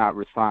 we had not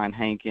resigned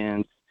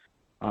Hankins.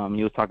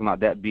 He was talking about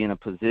that being a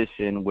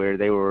position where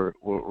they were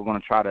going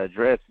to try to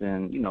address,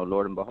 and,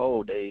 Lord and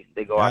behold, they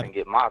go out and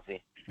get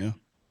Mozzie. Yeah.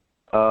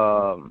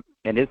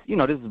 And it's,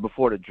 this is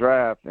before the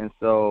draft, and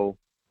so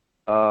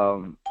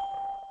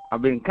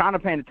I've been kind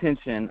of paying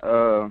attention.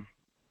 The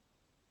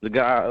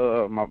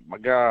guy, my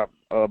guy,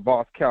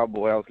 Boss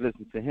Cowboy, I was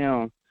listening to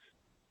him,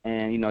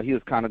 and, he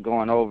was kind of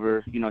going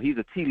over, he's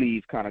a tea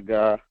leaves kind of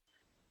guy,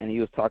 and he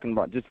was talking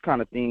about just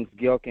kind of things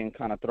Gilkin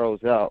kind of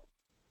throws out.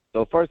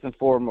 So first and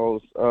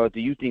foremost, do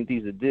you think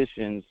these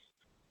additions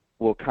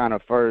will kind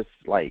of first,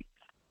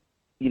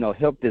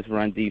 help this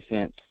run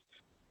defense?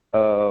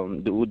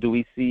 Do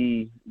we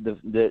see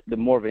the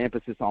more of an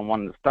emphasis on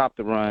wanting to stop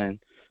the run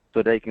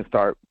so they can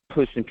start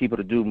pushing people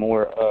to do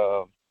more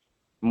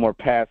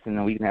passing,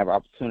 and we can have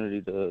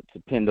opportunity to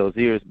pin those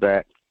ears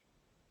back?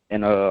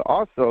 And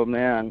also,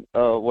 man,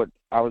 what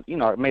I was,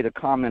 I made a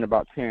comment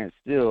about Terrence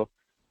Steele,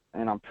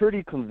 and I'm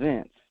pretty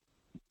convinced,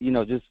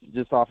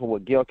 just off of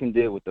what Gelkin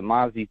did with the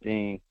Mozzie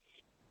thing,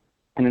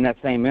 and in that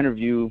same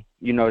interview,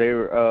 they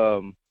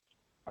were,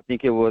 I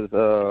think it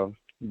was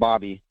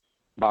Bobby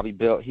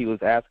Belt. He was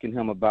asking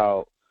him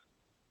about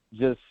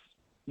just,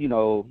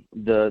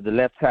 the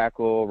left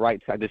tackle,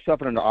 right tackle, the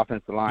shuffling of the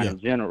offensive line in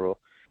general,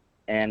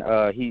 and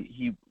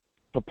he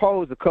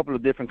proposed a couple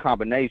of different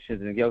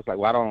combinations, and Gel's like,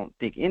 well, I don't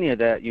think any of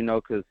that,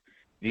 because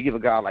if you give a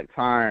guy like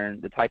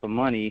Tyron the type of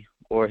money,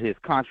 or his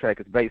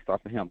contract is based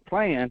off of him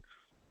playing,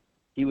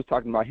 he was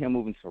talking about him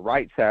moving to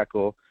right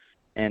tackle.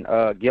 And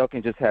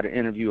Gelkin just had an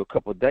interview a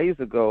couple of days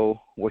ago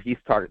where he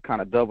started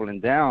kind of doubling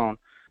down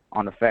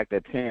on the fact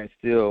that Terrence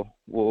Steele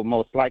will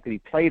most likely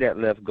play that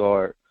left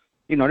guard.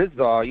 This is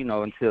all,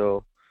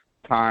 until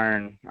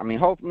Tyron. I mean,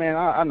 hope, man,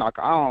 I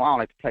don't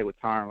like to play with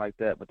Tyron like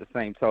that, but the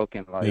same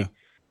token,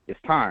 it's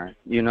Tyron,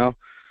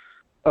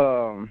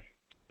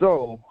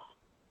 So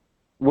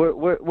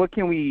what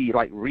can we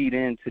read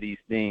into these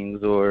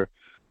things, or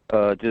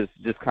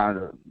just kind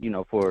of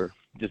for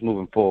just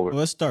moving forward? Well,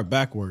 let's start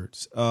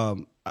backwards.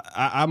 I'm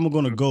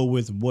going to go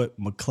with what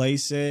McClay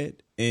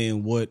said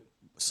and what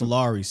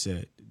Solari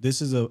said.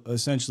 This is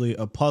essentially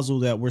a puzzle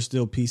that we're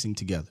still piecing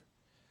together.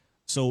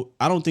 So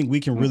I don't think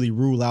we can really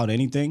rule out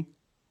anything,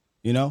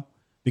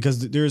 because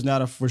there's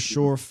not a for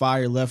sure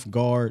fire left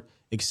guard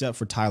except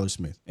for Tyler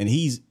Smith, and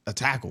he's a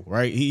tackle,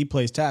 right? He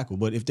plays tackle,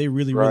 but if they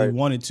really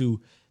wanted to,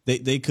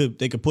 they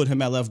could put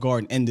him at left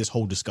guard and end this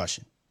whole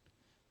discussion.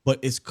 But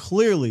it's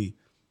clearly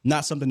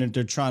not something that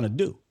they're trying to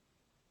do,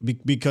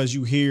 because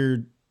you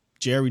hear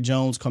Jerry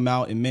Jones come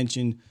out and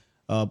mention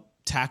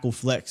tackle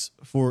flex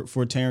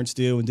for Terrence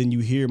Steele, and then you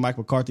hear Mike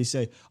McCarthy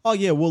say, "Oh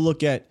yeah, we'll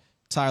look at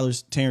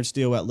Terrence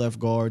Steele at left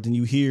guard." Then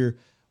you hear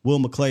Will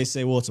McClay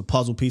say, "Well, it's a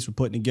puzzle piece we're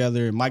putting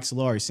together." And Mike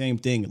Solari, same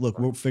thing. Look,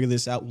 we'll figure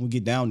this out when we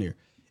get down there.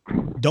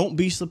 Don't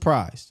be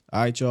surprised,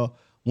 all right, y'all,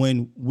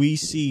 when we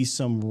see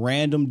some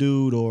random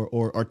dude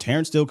or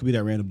Terrence Steele could be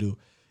that random dude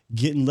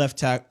getting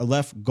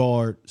left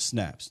guard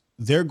snaps.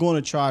 They're going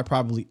to try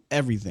probably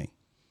everything.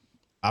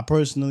 I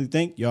personally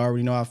think, you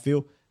already know how I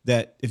feel,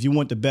 that if you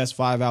want the best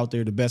five out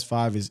there, the best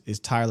five is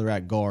Tyler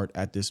at guard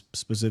at this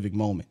specific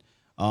moment.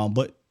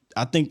 But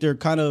I think they're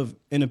kind of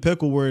in a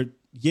pickle where,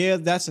 yeah,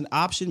 that's an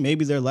option,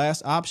 maybe their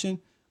last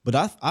option, but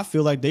I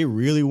feel like they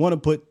really want to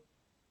put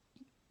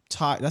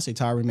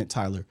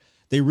Tyler.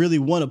 They really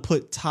want to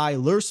put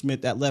Tyler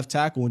Smith at left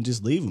tackle and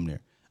just leave him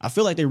there. I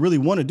feel like they really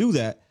want to do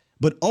that,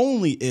 but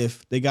only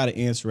if they got an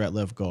answer at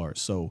left guard.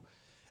 So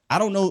I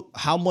don't know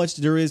how much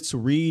there is to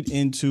read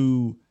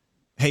into,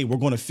 hey, we're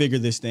going to figure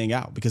this thing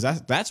out, because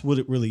that's what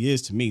it really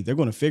is to me. They're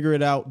going to figure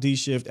it out,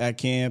 D-shift at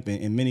camp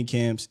and mini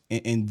camps.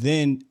 And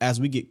then as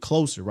we get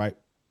closer, right,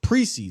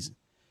 preseason,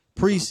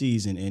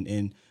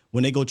 and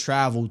when they go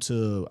travel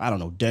to, I don't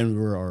know,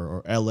 Denver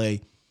or LA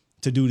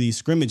to do these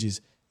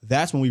scrimmages,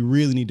 that's when we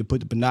really need to put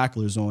the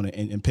binoculars on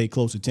and pay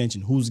close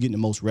attention. Who's getting the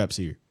most reps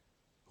here?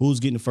 Who's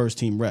getting the first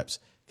team reps?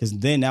 Because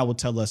then that will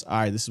tell us, all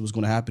right, this is what's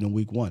going to happen in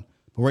week one.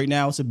 But right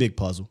now, it's a big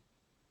puzzle.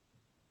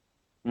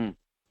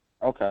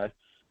 Okay.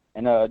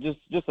 And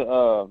just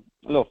a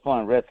little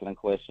fun wrestling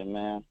question,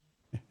 man.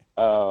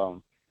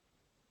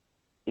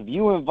 If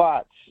you and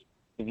Vach,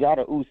 if y'all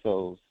the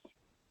Usos,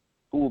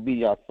 who will be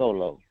y'all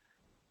solo?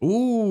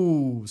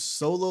 Ooh,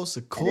 Solo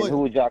Sequoia.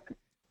 Who would y'all?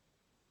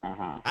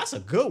 That's a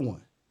good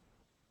one.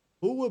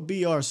 Who would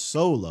be our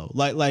solo?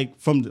 Like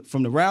from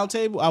the round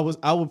table,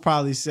 I would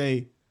probably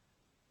say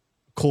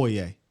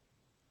Koye.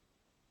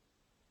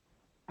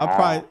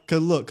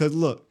 Cause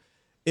look,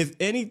 if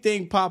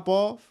anything pop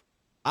off,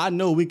 I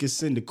know we could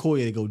send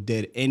Okoye to go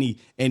dead. Any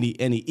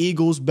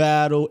Eagles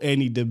battle,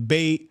 any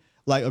debate.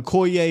 Like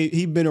Okoye,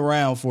 he been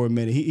around for a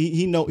minute.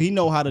 He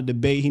know how to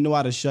debate. He know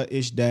how to shut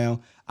Ish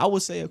down. I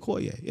would say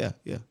Okoye.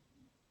 Yeah.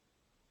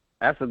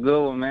 That's a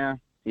good one, man.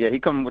 Yeah,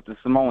 he coming with the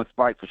Samoan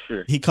spike for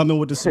sure. He coming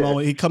with the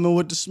Samoan. He coming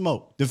with the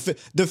smoke.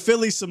 The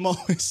Philly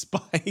Samoan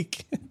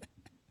spike.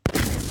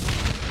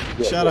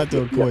 Shout out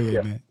to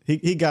Okoye, man.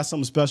 He got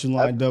something special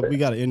lined up. I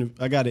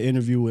got an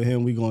interview with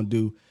him. We gonna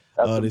do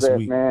this best,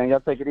 week. Man, y'all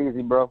take it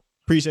easy, bro.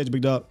 Appreciate you,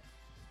 big dog.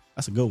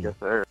 That's a good one. Yes,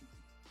 sir.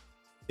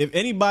 If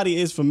anybody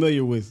is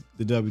familiar with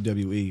the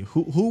WWE,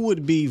 who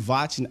would be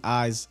Vach and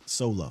I's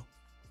solo?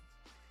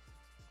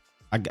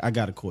 I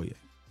got Okoye.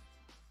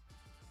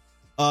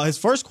 His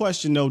first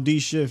question, though, D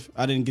Schiff,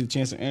 I didn't get a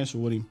chance to answer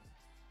with him,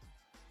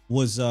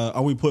 was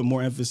are we putting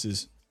more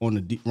emphasis on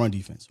the run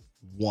defense?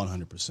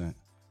 100%.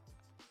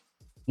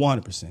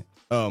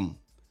 100%.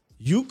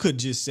 You could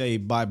just say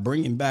by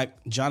bringing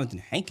back Jonathan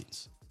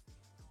Hankins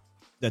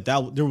that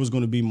there was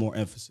going to be more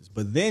emphasis.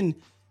 But then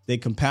they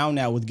compound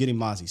that with getting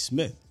Mozzie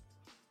Smith,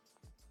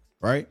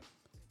 right?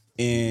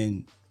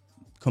 And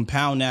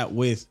compound that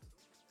with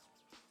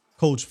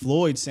Coach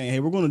Floyd saying, hey,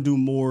 we're going to do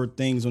more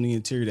things on the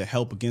interior to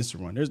help against the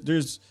run.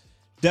 There's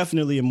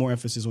definitely a more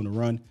emphasis on the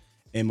run.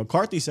 And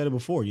McCarthy said it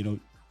before,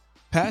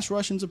 pass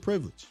rushing's a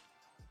privilege.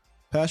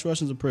 Pass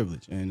rushing's a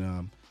privilege.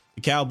 And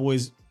the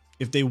Cowboys,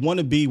 if they want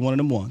to be one of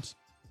them ones,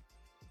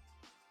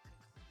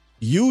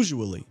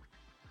 usually,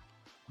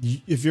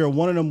 if you're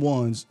one of them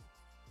ones,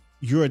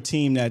 you're a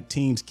team that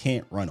teams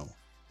can't run on.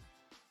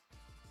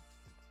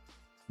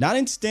 Not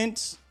in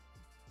stints,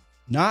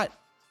 not,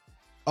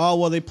 oh,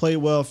 well, they played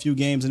well a few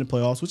games in the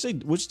playoffs,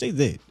 which they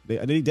did.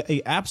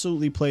 They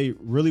absolutely played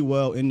really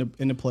well in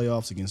the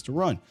playoffs against the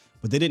run,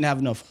 but they didn't have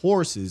enough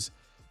horses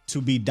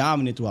to be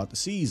dominant throughout the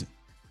season.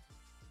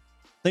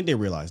 I think they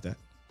realized that.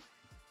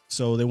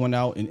 So they went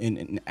out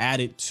and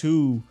added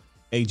to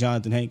a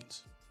Jonathan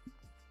Hankins.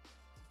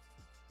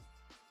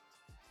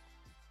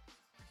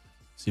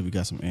 See if we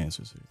got some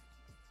answers here.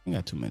 We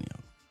got too many of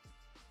them.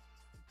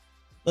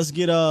 Let's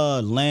get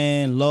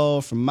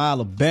Landlord from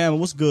Alabama.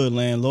 What's good,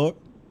 Landlord?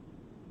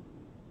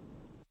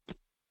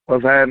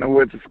 What's happening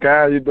with the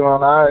Sky? You doing all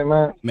right,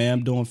 man? Man,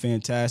 I'm doing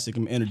fantastic.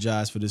 I'm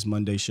energized for this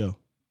Monday show.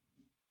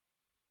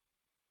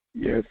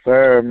 Yes,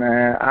 sir,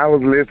 man. I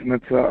was listening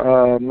to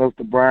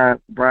Mr.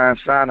 Brian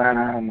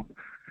Schottenheimer,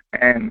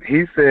 and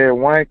he said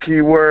one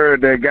key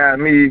word that got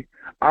me.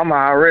 I'm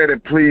already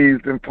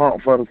pleased and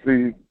pumped for the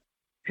season.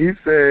 He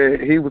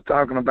said he was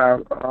talking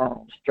about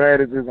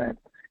strategies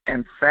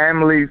and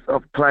families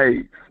of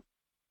plays.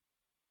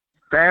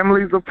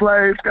 Families of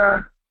plays,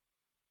 guy.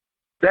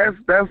 That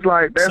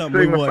signifies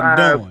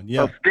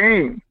a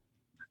scheme.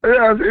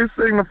 Yeah, it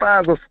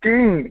signifies a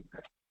scheme.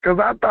 Because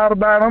I thought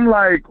about it, I'm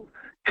like,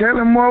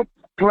 Kellen Moore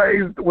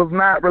plays was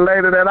not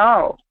related at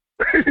all.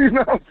 You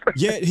know what I'm saying?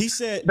 Yeah, he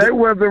said they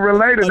wasn't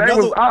related. They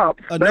was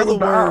ops. Another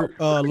word,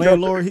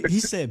 Landlord, he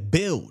said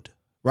build,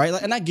 right?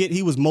 Like, and I get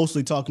he was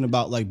mostly talking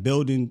about like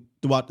building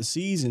throughout the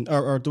season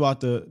or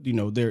throughout the,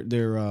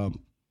 their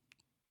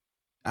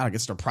I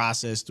guess their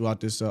process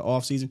throughout this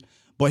off season.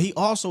 But he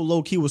also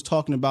low key was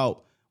talking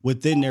about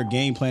within their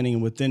game planning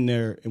and within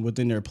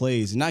their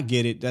plays. And I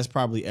get it. That's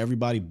probably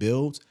everybody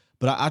builds.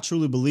 But I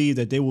truly believe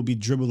that they will be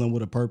dribbling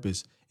with a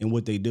purpose in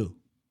what they do.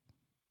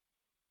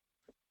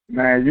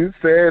 Man, you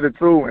said it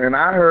too. And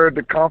I heard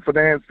the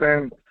confidence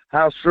and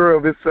how sure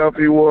of himself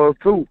he was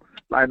too.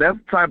 Like, that's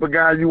the type of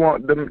guy you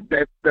want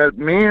that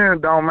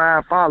men don't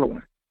mind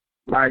following.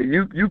 Like,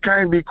 you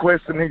can't be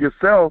questioning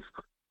yourself,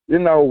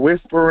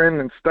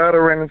 whispering and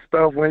stuttering and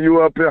stuff when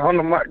you up here on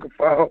the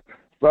microphone.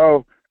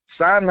 So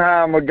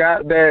Schottenheimer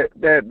got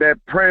that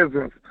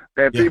presence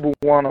that people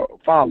want to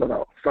follow,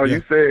 though. So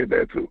you said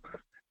that too.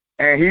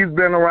 And he's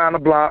been around the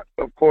block,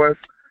 of course.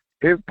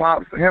 Him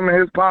and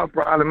his pops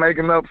probably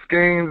making up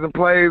schemes and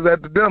plays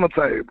at the dinner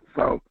table.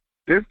 So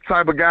this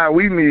type of guy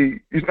we need,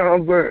 you know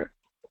what I'm saying?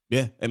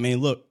 Yeah, I mean,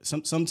 look,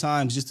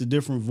 sometimes just a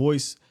different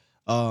voice,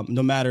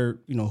 no matter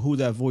who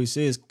that voice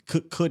is,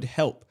 could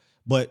help.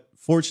 But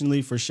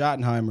fortunately for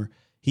Schottenheimer,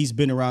 he's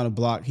been around the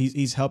block.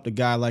 He's helped a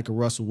guy like a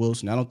Russell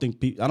Wilson. I don't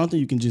think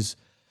you can just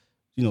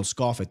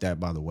scoff at that.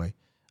 By the way,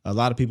 a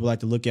lot of people like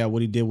to look at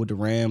what he did with the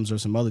Rams or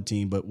some other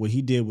team, but what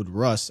he did with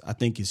Russ, I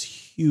think, is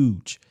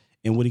huge.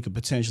 And what he could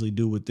potentially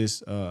do with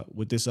this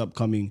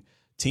upcoming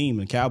team,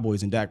 the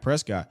Cowboys and Dak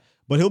Prescott.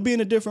 But he'll be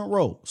in a different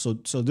role. So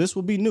this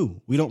will be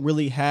new. We don't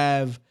really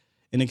have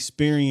an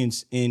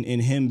experience in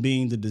him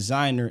being the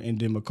designer and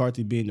then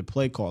McCarthy being the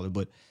play caller.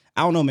 But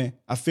I don't know, man.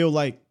 I feel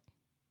like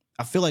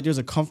there's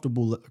a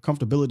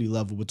comfortability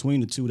level between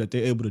the two that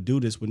they're able to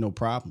do this with no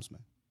problems, man.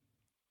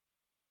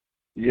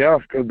 Yeah,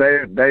 because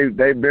they've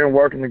been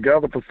working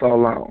together for so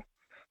long.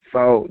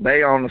 So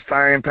they on the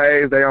same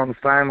page. They on the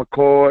same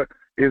accord.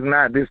 It's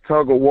not this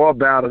tug-of-war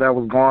battle that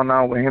was going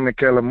on with him and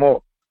Kellen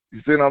Moore.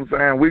 You see what I'm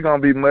saying? We're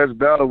going to be much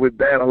better with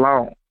that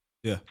alone.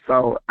 Yeah.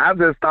 So I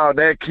just thought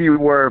that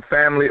keyword,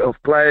 family of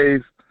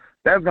plays,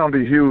 that's going to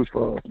be huge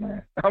for us,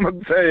 man. I'm going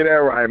to tell you that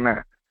right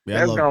now. Yeah,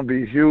 that's going to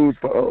be huge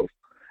for us.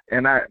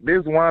 And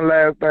this one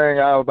last thing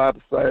I was about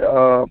to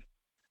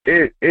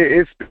say,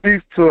 it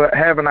speaks to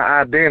having an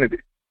identity.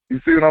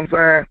 You see what I'm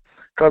saying?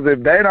 Because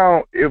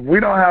if we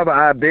don't have an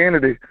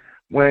identity,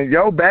 when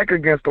you're back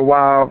against the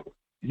wall,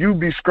 you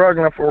be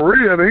struggling for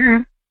real,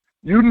 then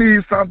you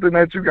need something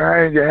that you can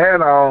hang your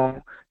hat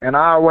on and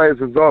always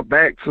resort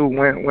back to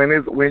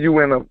when you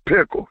in a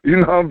pickle. You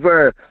know what I'm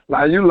saying?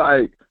 Like, you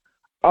like,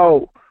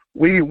 oh,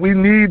 we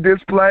need this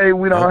play.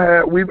 We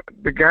don't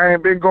the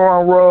game been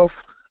going rough.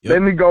 Yep.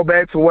 Let me go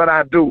back to what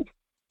I do.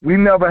 We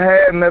never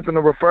had nothing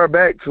to refer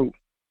back to.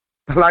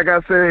 Like I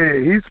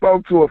said, he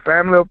spoke to a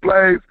family of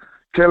plays.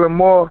 Kellen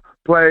Moore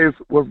plays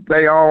was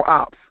their own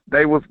ops.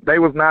 They was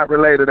not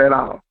related at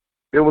all.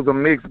 It was a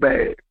mixed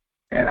bag,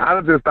 and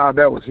I just thought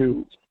that was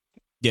huge.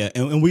 Yeah,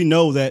 and we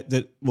know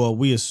that well,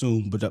 we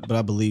assume, but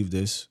I believe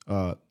this.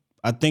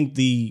 I think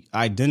the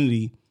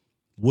identity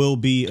will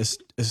be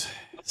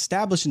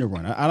establishing the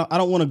run. I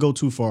don't want to go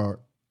too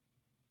far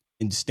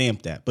and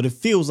stamp that, but it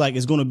feels like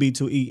it's going to be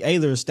to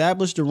either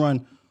establish the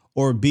run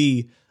or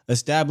B,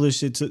 establish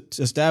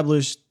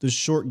the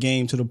short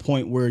game to the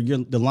point where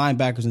the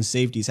linebackers and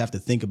safeties have to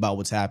think about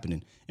what's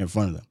happening in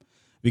front of them.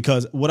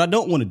 Because what I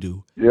don't want to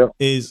do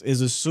is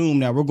assume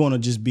that we're going to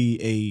just be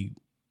a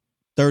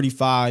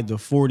 35 to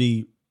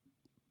 40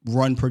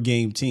 run per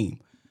game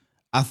team.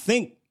 I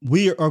think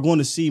we are going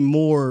to see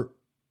more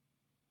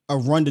a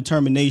run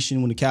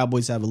determination when the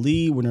Cowboys have a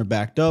lead, when they're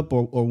backed up,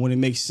 or when it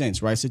makes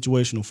sense, right?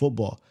 Situational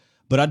football.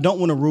 But I don't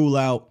want to rule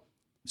out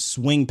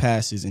swing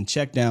passes and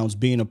checkdowns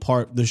being a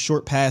part, the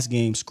short pass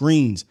game,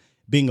 screens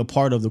being a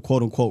part of the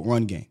quote unquote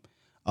run game.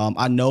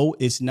 I know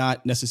it's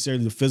not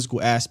necessarily the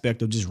physical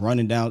aspect of just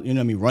running down,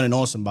 running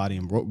on somebody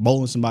and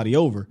bowling somebody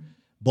over,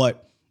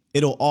 but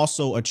it'll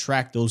also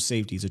attract those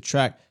safeties,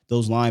 attract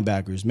those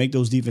linebackers, make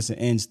those defensive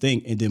ends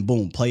think, and then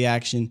boom, play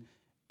action.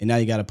 And now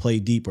you got to play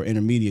deep or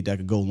intermediate that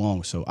could go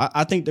long. So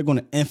I think they're going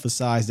to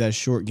emphasize that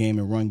short game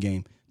and run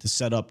game to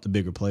set up the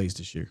bigger plays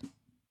this year.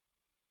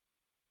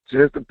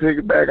 Just to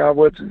piggyback on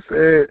what you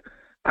said,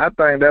 I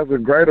think that's a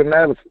great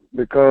analysis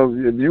because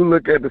if you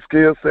look at the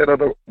skill set of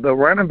the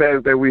running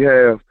backs that we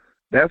have,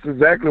 that's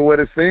exactly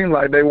what it seems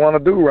like they want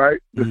to do, right?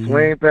 The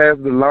swing pass,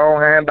 the long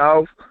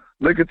handoffs.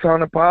 Look at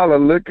Tony Pollard.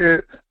 Look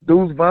at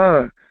Deuce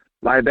Vaughn.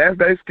 Like, that's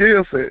their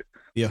skill set.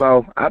 Yeah.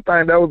 So I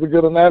think that was a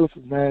good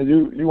analysis, man.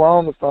 You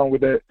on the song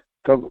with that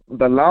because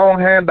the long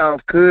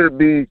handoffs could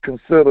be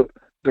considered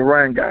the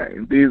run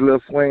game, these little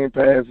swing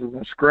passes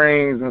and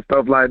screens and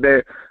stuff like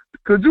that.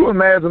 Could you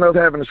imagine us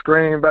having a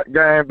screen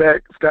game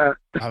back, Scott?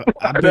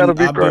 I've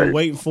been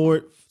waiting for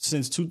it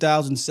since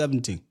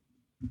 2017.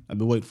 I've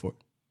been waiting for it.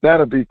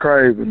 That'll be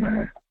crazy,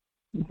 man.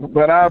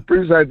 But I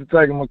appreciate you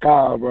taking my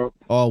call, bro.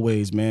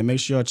 Always, man. Make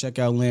sure y'all check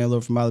out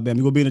Landlord from Alabama.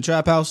 You gonna be in the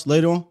trap house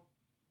later on?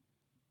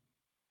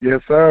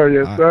 Yes, sir.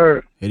 Yes,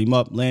 sir. Hit him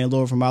up,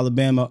 Landlord from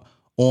Alabama,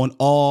 on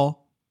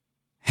all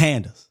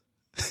handles.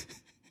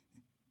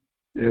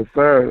 Yes,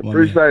 sir.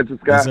 Appreciate you,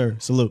 Scott. Yes, sir.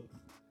 Salute.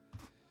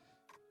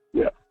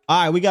 Yeah.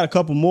 All right, we got a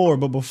couple more,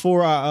 but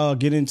before I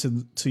get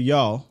into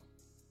y'all,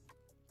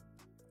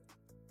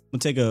 I'm gonna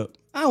take I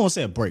don't want to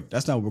say a break.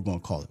 That's not what we're gonna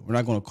call it. We're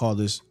not gonna call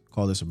this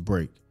a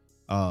break.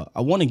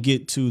 I want to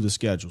get to the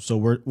schedule. So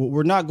what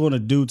we're not going to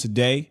do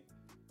today.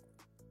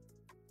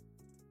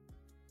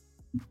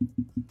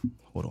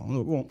 Hold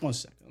on, one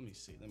second. Let me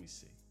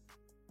see.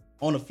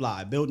 On the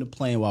fly, building a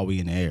plane while we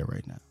in the air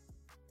right now.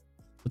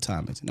 What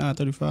time is it?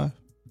 9:35.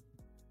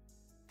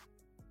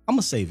 I'm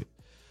gonna save it.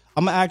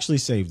 I'm gonna actually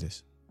save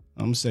this.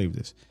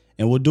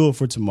 And we'll do it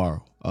for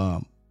tomorrow.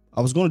 I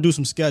was going to do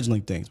some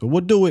scheduling things, but we'll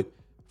do it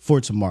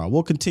for tomorrow.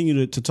 We'll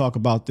continue to talk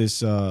about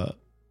this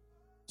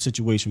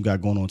situation we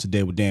got going on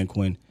today with Dan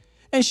Quinn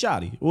and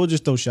Shotty. We'll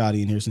just throw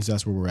Shotty in here since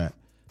that's where we're at.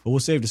 But we'll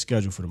save the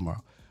schedule for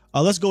tomorrow.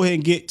 Let's go ahead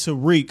and get to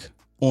Reek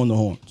on the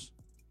horns.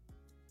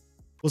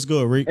 What's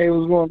good, Reek? Hey,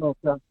 what's going on,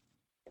 Scott?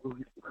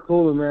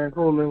 Cool, man.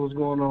 What's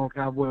going on,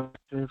 Cowboys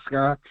Dan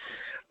Scott?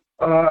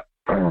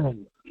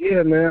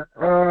 Yeah, man.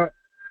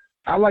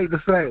 I like the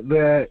fact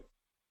that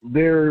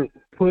they're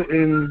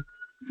putting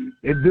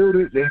the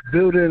pieces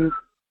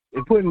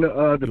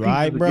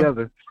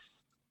together.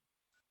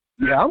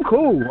 Yeah, I'm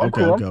cool.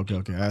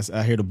 Okay.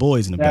 I hear the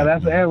boys in the back.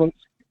 That's an ambulance.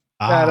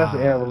 That's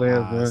an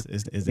ambulance, man.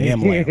 It's the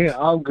ambulance. Yeah,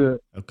 I'm good.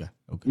 Okay.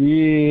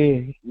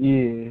 Yeah,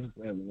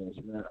 ambulance,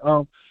 man.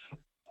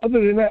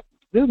 Other than that,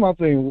 this is my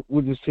thing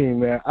with this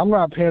team, man. I'm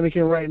not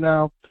panicking right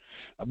now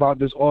about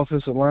this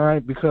offensive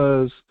line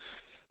because,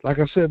 like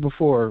I said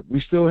before, we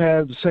still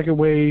have the second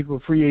wave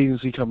of free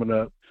agency coming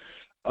up.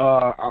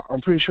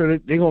 I'm pretty sure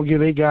they're going to give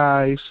their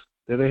guys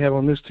that they have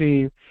on this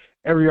team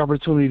every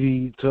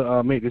opportunity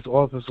to make this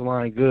offensive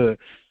line good.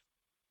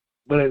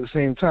 But at the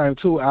same time,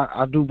 too,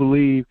 I do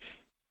believe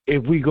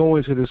if we go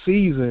into the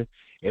season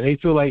and they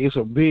feel like it's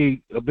a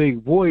big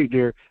void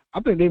there,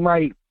 I think they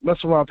might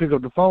mess around, pick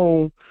up the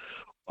phone,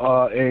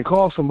 and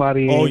call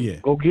somebody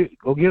and go get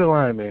a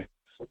lineman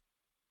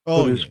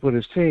for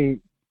this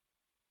team.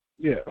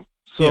 Yeah.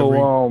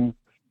 So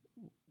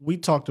we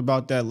talked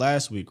about that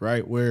last week,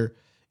 right? Where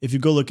if you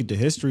go look at the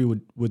history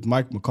with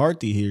Mike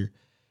McCarthy here,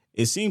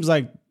 it seems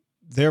like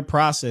their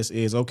process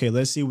is, okay,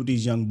 let's see what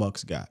these young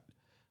bucks got.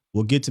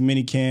 We'll get to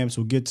mini camps.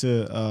 We'll get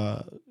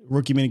to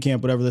rookie mini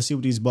camp, whatever. Let's see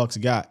what these bucks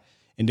got.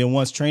 And then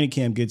once training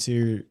camp gets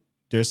here,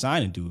 they're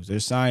signing dudes. They're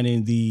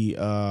signing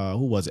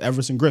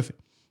Everson Griffin.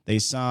 They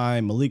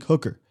signed Malik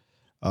Hooker.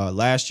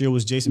 Last year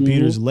was Jason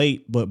Peters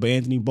late, but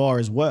Anthony Barr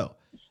as well.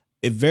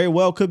 It very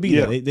well could be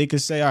that. They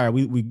could say, all right,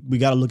 we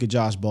got to look at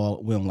Josh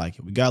Ball. We don't like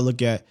it. We got to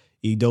look at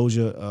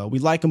Edoja. We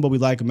like him, but we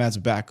like him as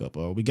a backup.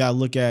 We got to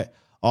look at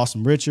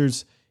Austin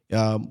Richards.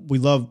 We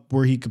love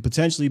where he could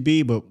potentially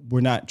be, but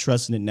we're not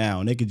trusting it now.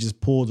 And they could just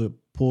pull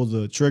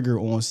the trigger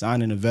on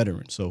signing a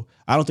veteran. So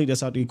I don't think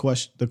that's out the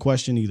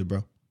question either,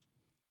 bro.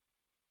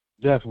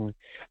 Definitely.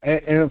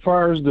 And as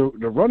far as the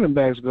running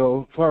backs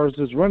go, as far as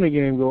this running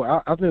game go,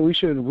 I think we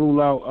shouldn't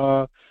rule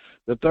out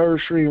the third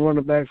string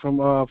running back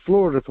from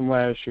Florida from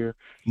last year,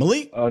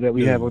 Malik, that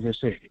we have on this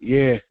team.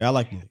 Yeah, I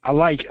like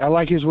Malik. I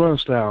like his run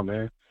style,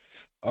 man.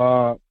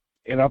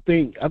 And I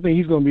think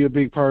he's going to be a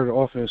big part of the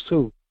offense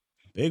too.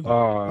 Big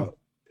one.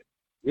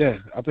 Yeah,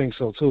 I think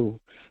so too.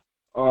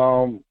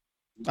 I'll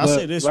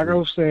say this. Like I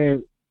was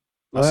saying,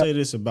 I'll say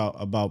this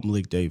about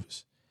Malik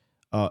Davis.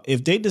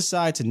 If they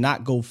decide to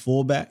not go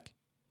fullback,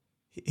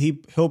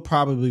 he'll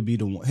probably be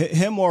the one.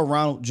 Him or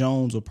Ronald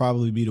Jones will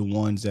probably be the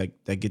ones that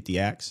get the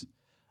axe.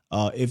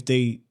 If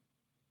they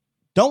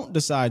don't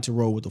decide to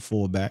roll with the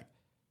fullback,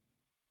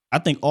 I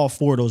think all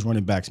four of those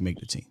running backs make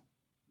the team.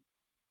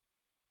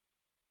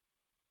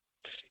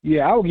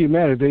 Yeah, I would get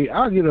mad if they.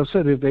 I'll get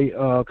upset if they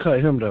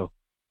cut him though.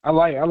 I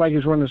like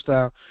his running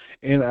style,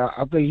 and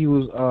I think he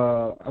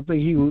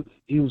was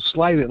he was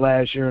slighted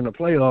last year in the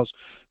playoffs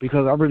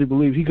because I really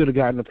believe he could have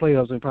gotten the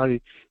playoffs and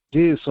probably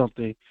did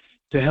something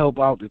to help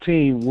out the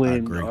team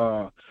when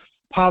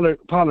Pollard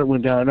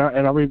went down,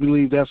 and I really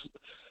believe that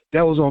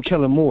was on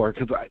Kellen Moore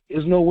because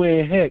there's no way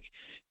in heck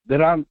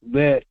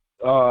that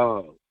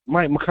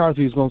Mike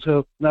McCarthy is going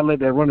to not let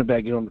that running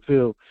back get on the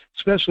field,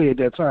 especially at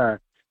that time.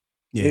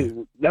 Yeah,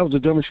 that was the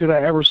dumbest shit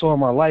I ever saw in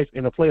my life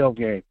in a playoff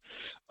game.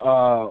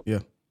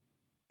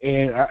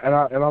 And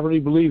I really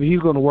believe he's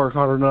going to work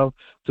hard enough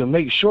to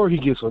make sure he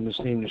gets on this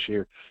team this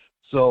year.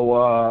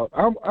 So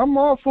I'm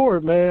all for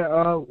it, man.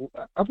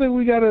 I think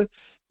we got a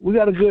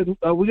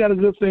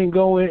good thing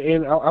going,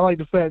 and I like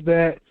the fact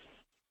that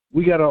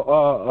we got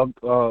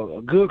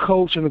a good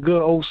coach and a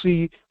good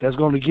OC that's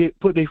going to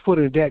put their foot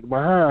in Dak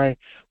behind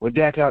when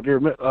Dak out there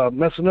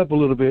messing up a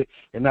little bit,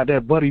 and not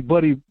that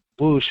buddy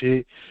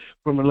bullshit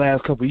from the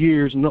last couple of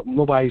years.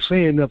 Nobody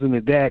saying nothing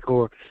to Dak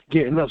or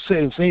getting upset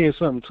and saying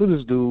something to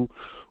this dude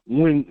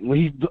when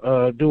he's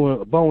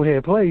doing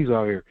bonehead plays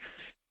out here.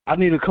 I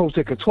need a coach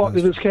that can talk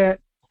to this cat,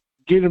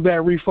 get him back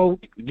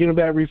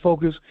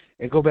refocused,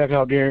 and go back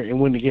out there and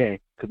win the game.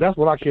 Because that's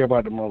what I care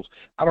about the most.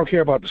 I don't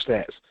care about the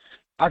stats.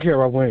 I care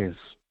about wins.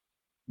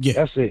 Yeah,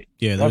 that's it.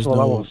 Yeah, that's all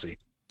I want to see.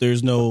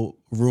 There's no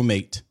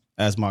roommate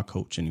as my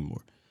coach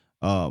anymore.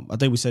 I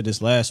think we said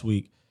this last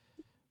week.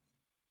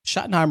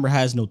 Schottenheimer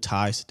has no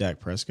ties to Dak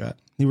Prescott.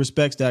 He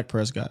respects Dak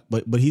Prescott,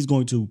 but he's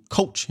going to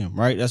coach him,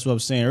 right? That's what I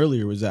was saying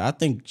earlier, was that I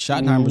think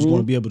Schottenheimer's going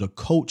to be able to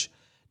coach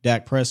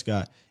Dak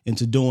Prescott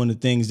into doing the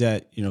things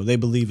that, they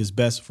believe is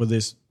best for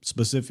this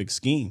specific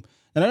scheme.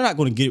 And they're not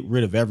going to get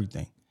rid of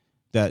everything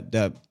that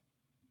the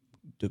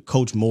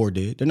Coach Moore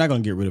did. They're not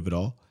going to get rid of it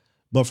all.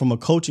 But from a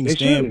coaching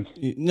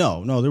standpoint,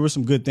 no, there were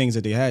some good things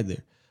that they had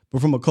there.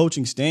 But from a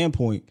coaching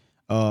standpoint,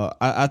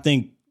 I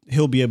think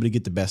he'll be able to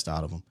get the best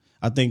out of him.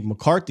 I think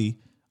McCarthy,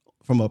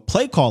 from a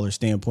play caller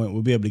standpoint,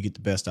 will be able to get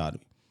the best out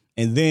of him.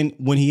 And then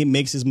when he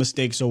makes his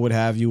mistakes or what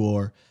have you,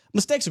 or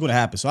mistakes are going to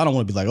happen. So I don't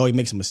want to be like, oh, he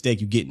makes a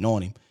mistake, you're getting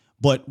on him.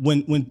 But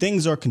when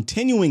things are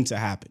continuing to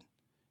happen,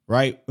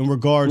 right, in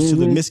regards to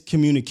the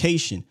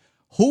miscommunication,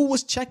 who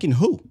was checking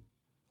who?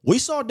 We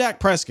saw Dak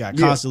Prescott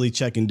constantly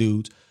checking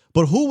dudes,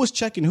 but who was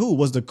checking who?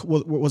 Was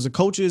the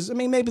coaches? I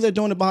mean, maybe they're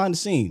doing it behind the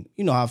scene.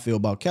 You know how I feel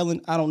about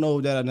Kellen. I don't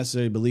know that I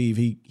necessarily believe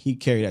he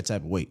carried that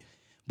type of weight.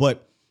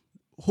 But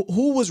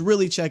who was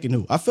really checking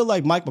who? I feel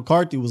like Mike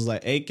McCarthy was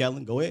like, hey,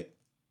 Kellen, go ahead.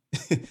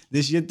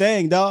 This your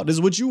thing, dog. This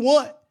is what you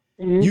want.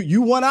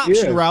 You want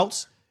option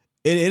routes.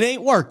 It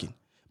ain't working.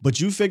 But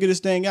you figure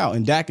this thing out.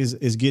 And Dak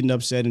is getting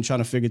upset and trying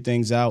to figure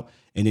things out.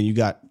 And then you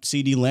got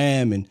CeeDee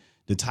Lamb and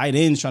the tight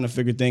ends trying to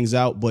figure things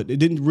out. But it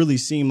didn't really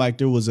seem like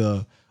there was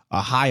a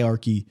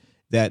hierarchy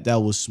that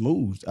was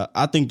smooth.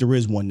 I think there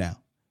is one now.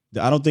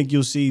 I don't think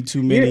you'll see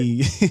too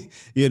many,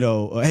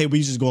 hey,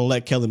 we just going to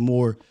let Kellen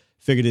Moore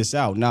figure this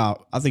out.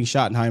 Now, I think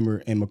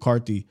Schottenheimer and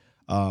McCarthy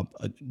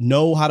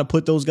know how to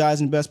put those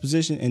guys in the best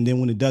position. And then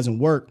when it doesn't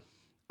work,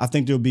 I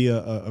think there'll be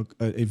a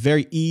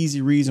very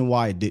easy reason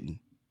why it didn't.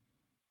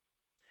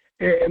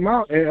 And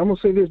I'm going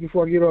to say this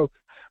before I get off.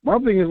 My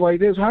thing is like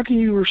this. How can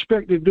you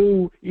respect the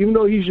dude, even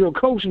though he's your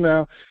coach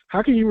now,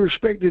 how can you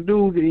respect the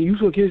dude and you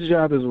took his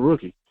job as a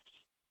rookie,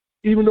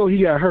 even though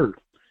he got hurt?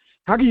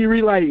 How can you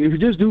realize if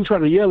this dude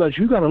trying to yell at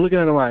you, you got to look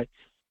at him like,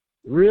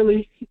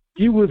 really?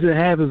 You wasn't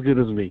half as good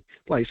as me.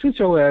 Like, sit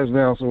your ass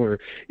down somewhere.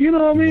 You know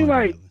what I mean?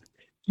 Like,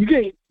 you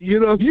can't,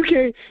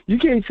 you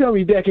can't tell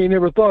me Dak ain't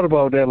never thought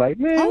about that. Like,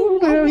 man, who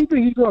the hell you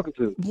think he's talking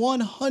to?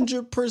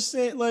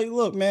 100%. Like,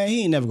 look, man,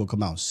 he ain't never going to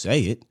come out and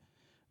say it.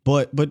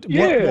 But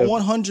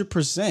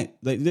 100%.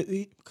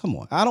 Like, come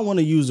on. I don't want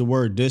to use the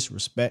word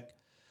disrespect.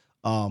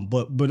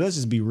 But let's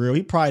just be real.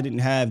 He probably didn't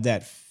have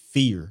that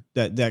fear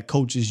that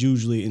coaches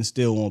usually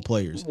instill on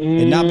players.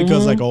 And not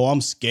because like, oh,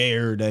 I'm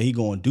scared that he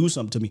going to do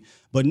something to me.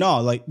 But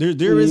no, like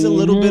there is a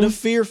little bit of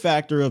fear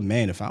factor of,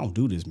 man, if I don't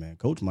do this, man,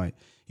 coach might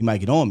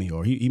get on me,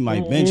 or he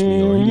might bench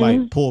me, or he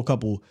might pull a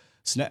couple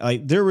snaps.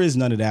 Like, there is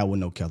none of that with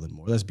no Kellen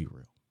Moore. Let's be real.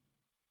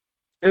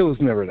 It was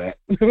never that.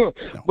 No.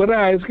 But all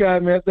right,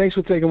 Scott, man, thanks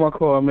for taking my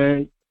call,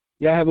 man.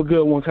 Y'all have a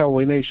good one,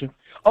 Cowboy Nation.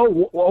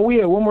 Oh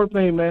yeah, one more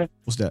thing, man.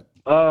 What's that?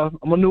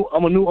 I'm a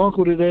new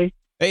uncle today.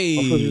 Hey,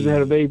 my sister just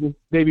had a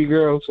baby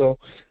girl. So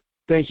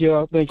thank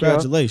y'all.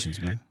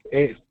 Congratulations, man.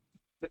 Hey,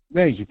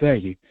 thank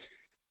you.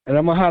 And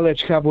I'm gonna holler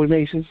at you, Cowboy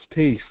Nation.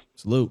 Peace.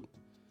 Salute,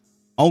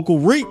 Uncle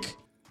Reek.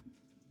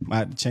 Might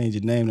have to change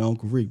your name to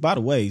Uncle Reek. By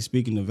the way,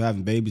 speaking of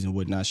having babies and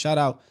whatnot, shout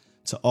out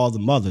to all the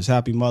mothers.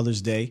 Happy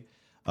Mother's Day.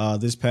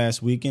 This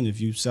past weekend,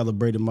 if you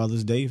celebrated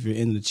Mother's Day, if you're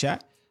in the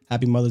chat,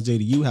 happy Mother's Day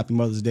to you. Happy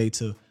Mother's Day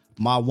to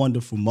my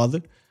wonderful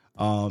mother.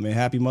 And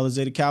happy Mother's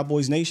Day to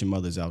Cowboys Nation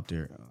mothers out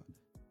there.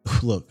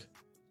 Look,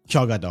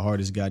 y'all got the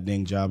hardest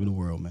goddamn job in the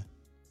world, man.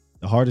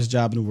 The hardest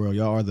job in the world.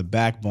 Y'all are the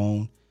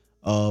backbone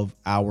of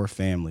our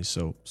family.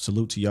 So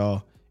salute to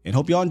y'all and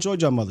hope y'all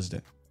enjoyed y'all Mother's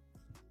Day.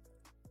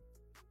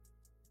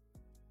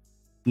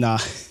 Nah,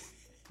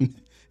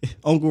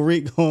 Uncle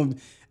Rick,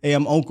 hey,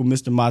 I'm Uncle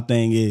Mr. My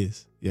Thing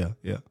Is.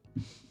 Yeah.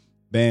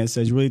 Ban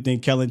says, you really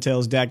think Kellen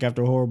tells Dak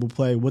after a horrible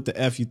play, what the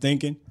F you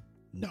thinking?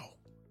 No.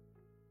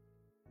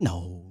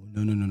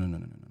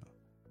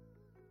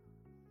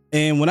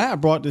 And when I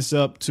brought this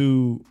up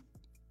to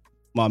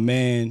my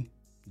man,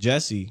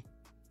 Jesse,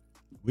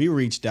 we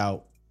reached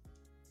out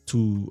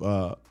to,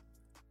 I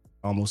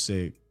almost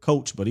said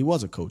coach, but he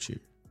was a coach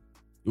here.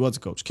 He was a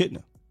coach,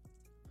 Kitna.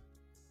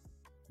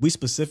 We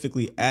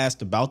specifically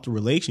asked about the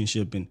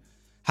relationship and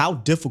how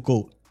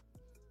difficult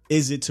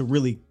is it to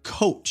really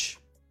coach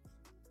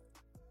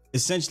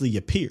essentially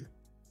your peer,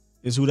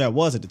 is who that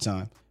was at the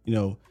time. You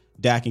know,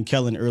 Dak and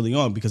Kellen early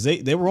on, because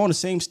they were on the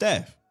same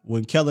staff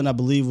when Kellen, I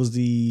believe, was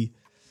the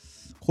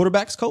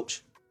quarterback's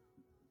coach.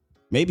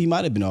 Maybe he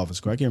might have been offense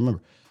coordinator. I can't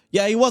remember.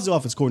 Yeah, he was the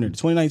offense coordinator,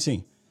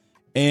 2019.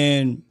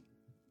 And,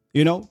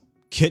 you know,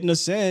 Kitna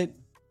said,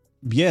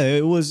 yeah,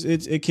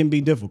 it can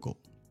be difficult.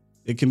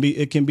 It can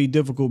be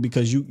difficult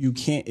because you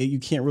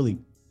can't really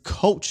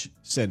coach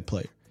said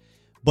player.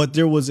 But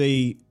there was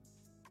a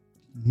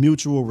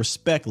mutual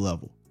respect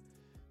level.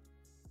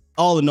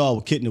 All in all,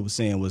 what Kitna was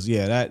saying was,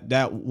 yeah,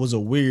 that was a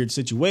weird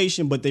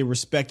situation, but they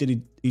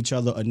respected each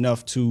other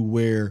enough to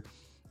where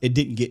it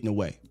didn't get in the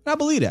way. And I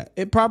believe that.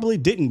 It probably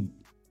didn't,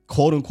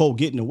 quote unquote,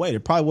 get in the way.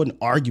 There probably wasn't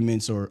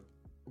arguments or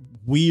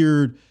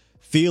weird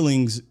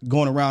feelings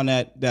going around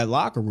that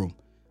locker room.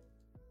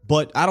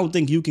 But I don't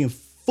think you can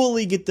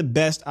fully get the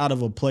best out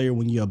of a player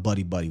when you're a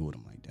buddy-buddy with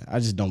him like that. I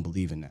just don't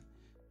believe in that.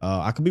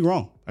 I could be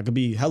wrong. I could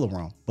be hella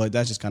wrong. But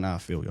that's just kind of how I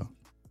feel, y'all.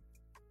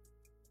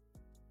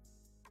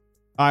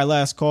 All right,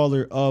 last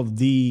caller of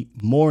the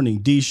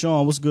morning.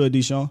 Deshaun, what's good,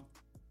 Deshaun?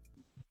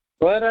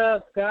 What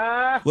up,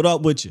 Scott? What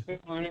up with you? Good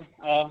morning.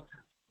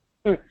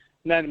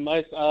 Nothing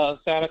much. Shout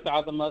out to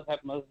all the mothers.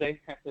 Happy Mother's Day.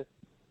 Have to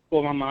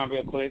spoil my mom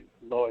real quick.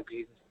 Lord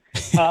Jesus.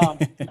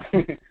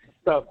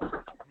 So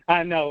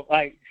I know,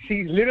 like,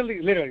 she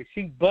literally,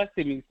 she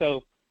busted me.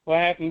 So what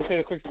happened? Let me tell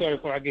you a quick story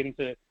before I get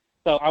into it.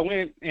 So I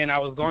went and I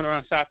was going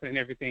around shopping and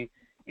everything.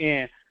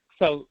 And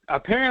so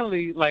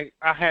apparently, like,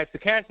 I had to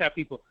cash out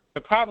people. The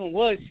problem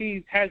was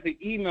she has the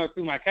email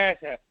through my cash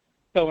app.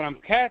 So when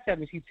I'm cash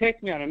apping, she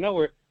texts me out of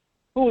nowhere,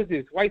 who is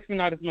this? Why you spending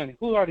all this money?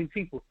 Who are these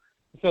people?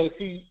 So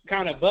she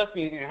kind of busted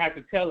me and I had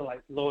to tell her,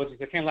 like, Lord,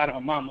 I can't lie to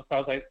her mama. So I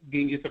was like,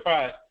 getting you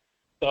surprised.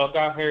 So I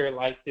got her,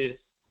 like, this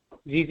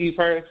GG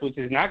purse, which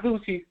is not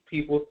Gucci,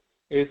 people.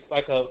 It's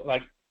like a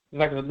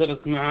little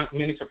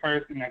miniature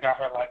purse, and I got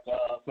her, like,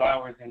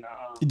 flowers and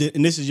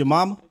And this is your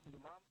mama?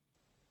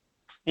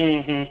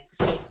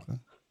 Mm-hmm. Okay.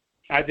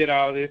 I did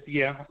all this.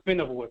 Yeah, I spent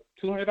over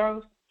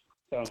 $200.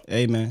 So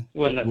hey man,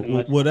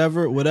 much.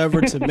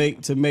 whatever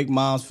to make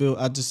moms feel.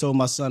 I just told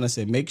my son, I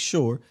said, make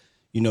sure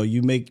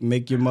you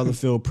make your mother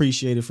feel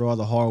appreciated for all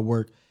the hard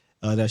work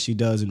that she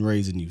does in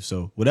raising you.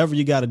 So whatever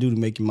you got to do to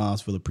make your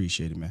moms feel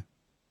appreciated, man.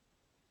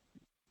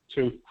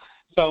 True.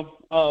 So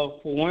for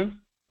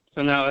one,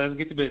 so now let's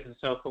get to business.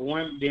 So for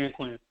one, Dan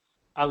Quinn,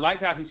 I like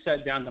how he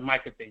shut down the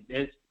Micah thing.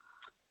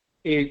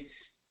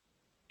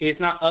 It's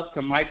not up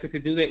to Micah to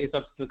do that. It's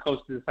up to the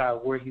coach to decide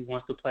where he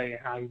wants to play and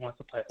how he wants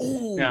to play.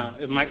 Ooh. Now,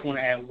 if Micah want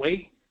to add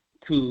weight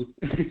to,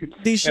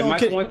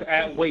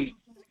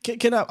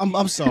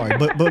 I'm sorry,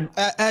 but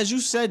as you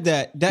said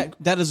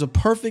that is a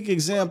perfect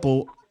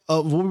example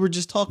of what we were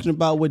just talking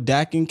about with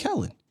Dak and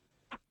Kellen.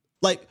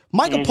 Like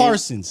Micah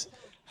Parsons,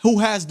 who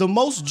has the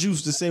most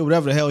juice to say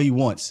whatever the hell he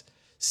wants,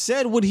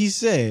 said what he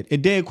said,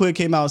 and Dan Quinn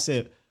came out and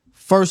said,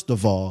 first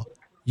of all,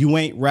 you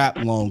ain't rap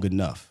long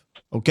enough,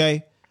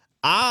 okay?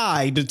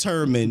 I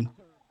determine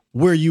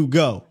where you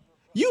go.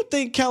 You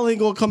think Kellen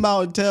gonna come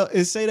out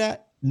and say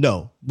that?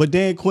 No, but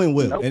Dan Quinn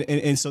will. Nope.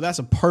 And so that's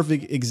a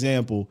perfect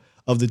example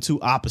of the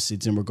two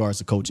opposites in regards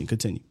to coaching.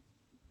 Continue.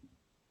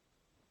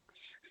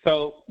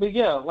 So, but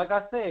yeah, like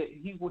I said,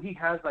 he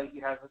has a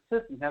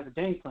system, he has a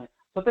game plan.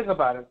 So think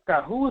about it,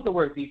 Scott. Who was the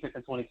worst defense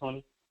in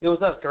 2020? It was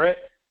us,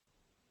 correct?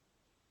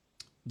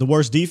 The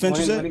worst defense,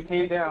 you said? When it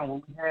came down,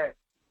 when we had.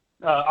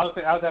 I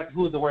was asking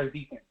who was the worst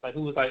defense? Like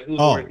who was the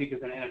worst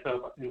defense in the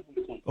NFL?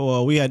 Oh,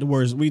 well, we had the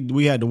worst.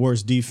 We had the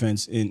worst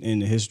defense in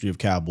the history of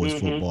Cowboys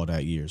football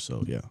that year.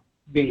 So yeah.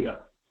 Bingo.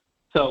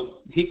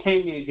 So he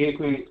came in. Dan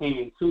Quinn came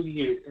in 2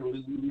 years, and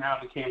we now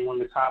became one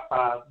of the top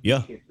 5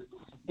 defenses.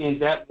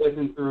 And that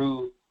wasn't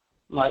through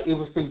it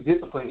was through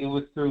discipline. It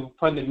was through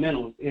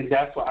fundamentals, and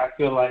that's what I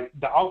feel like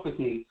the offense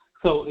needs.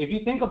 So if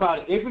you think about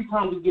it, every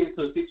time we get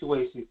into a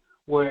situation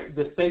where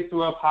the stakes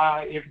are up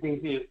high,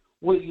 everything's here.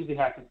 What usually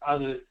happens?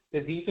 Either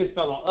the defense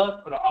fell on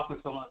us or the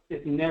offense fell on us.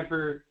 It's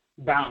never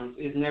balanced.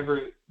 It's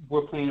never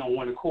we're playing on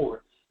one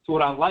accord. So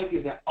what I like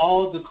is that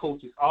all the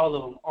coaches, all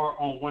of them, are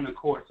on one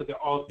accord. So they're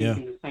all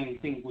thinking the same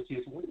thing, which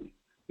is winning.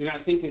 They're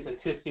not thinking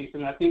statistics.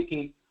 They're not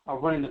thinking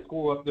of running the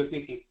score up. They're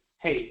thinking,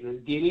 hey, let's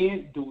get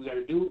in, do what we got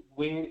to do,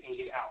 win, and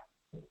get out.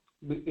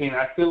 And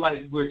I feel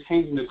like we're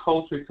changing the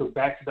culture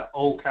back to the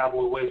old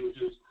Cowboy ways,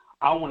 which is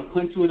I want to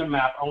punch you in the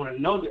mouth. I want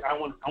to know that I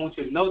want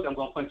you to know that I'm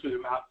going to punch you in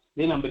the mouth.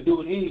 Then I'm going to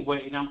do it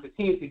anyway, and I'm going to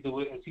continue to do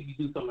it until you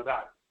do something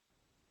about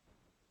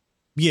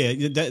Yeah,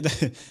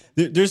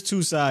 there's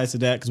two sides to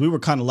that because we were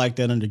kind of like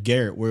that under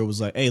Garrett, where it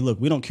was like, hey, look,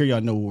 we don't care.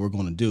 Y'all know what we're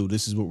going to do.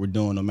 This is what we're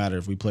doing, no matter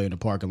if we play in the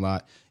parking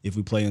lot, if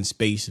we play in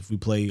space, if we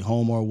play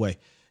home or away.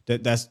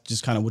 That's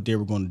just kind of what they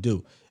were going to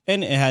do.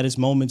 And it had its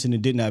moments and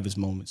it didn't have its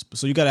moments.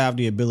 So you got to have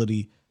the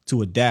ability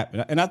to adapt.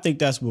 And I think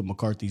that's what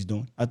McCarthy's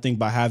doing. I think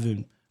by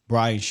having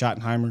Brian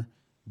Schottenheimer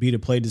be the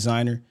play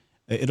designer,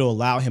 it'll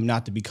allow him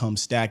not to become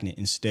stagnant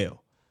and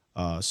stale.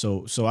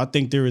 So I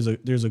think there's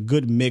a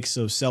good mix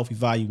of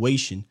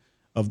self-evaluation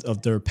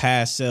of their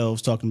past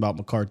selves, talking about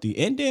McCarthy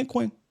and Dan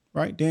Quinn,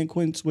 right? Dan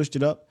Quinn switched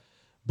it up,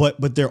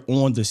 but they're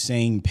on the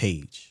same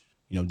page.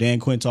 You know,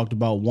 Dan Quinn talked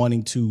about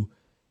wanting to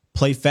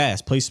play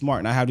fast, play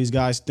smart, not how these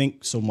guys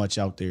think so much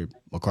out there.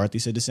 McCarthy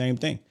said the same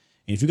thing.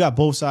 And if you got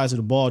both sides of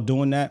the ball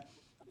doing that,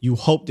 you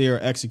hope they are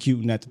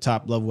executing at the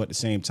top level at the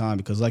same time,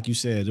 because like you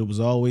said, it was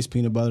always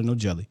peanut butter, no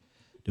jelly.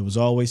 There was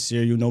always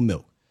cereal, no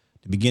milk.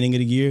 The beginning of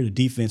the year, the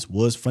defense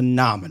was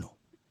phenomenal.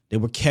 They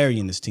were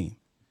carrying this team.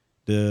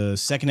 The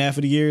second half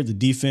of the year, the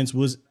defense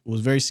was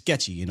very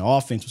sketchy, and the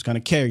offense was kind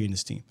of carrying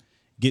this team.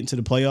 Getting to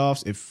the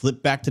playoffs, it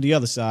flipped back to the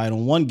other side.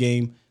 On one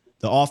game,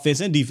 the offense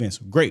and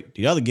defense were great.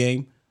 The other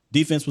game,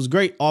 defense was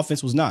great,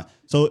 offense was not.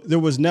 So there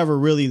was never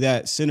really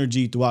that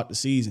synergy throughout the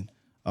season.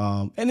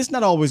 And it's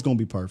not always going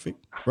to be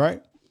perfect,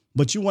 right?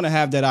 But you want to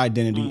have that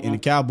identity, and the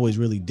Cowboys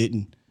really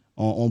didn't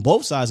on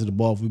both sides of the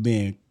ball, if we're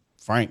being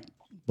frank.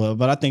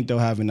 But I think they'll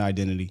have an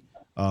identity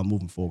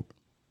moving forward.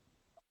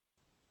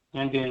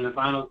 And then the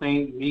final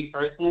thing, me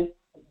personally,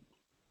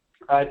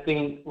 I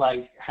think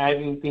like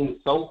having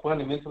things so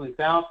fundamentally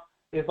sound,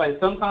 it's like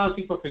sometimes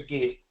people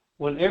forget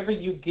whenever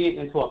you get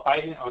into a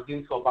fighting or get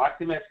into a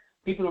boxing match,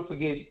 people don't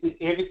forget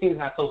everything's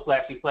not so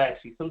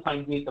flashy.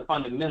 Sometimes you need the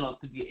fundamentals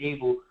to be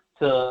able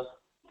to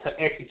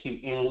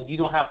execute. And when you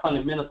don't have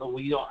fundamentals or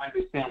when you don't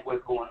understand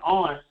what's going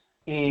on,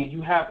 and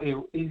you have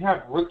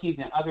rookies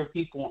and other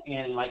people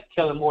and like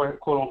Kellen Moore,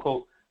 quote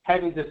unquote,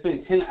 having to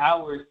spend 10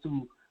 hours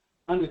to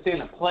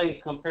understand a play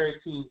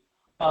compared to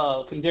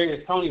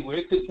Kadarius Toney, where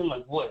it took him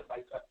like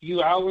a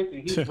few hours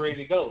and he's ready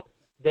to go.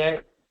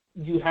 That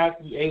you have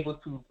to be able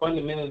to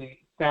fundamentally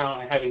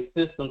sound and have a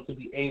system to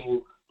be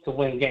able to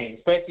win games,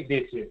 especially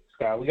this year,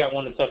 Scott. We got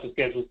one of the toughest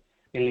schedules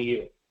in the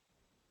year.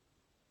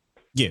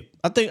 Yeah,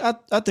 I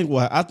think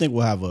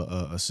we'll have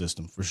a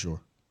system for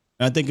sure.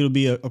 And I think it'll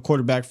be a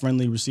quarterback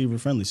friendly, receiver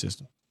friendly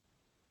system.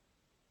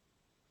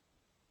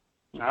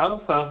 I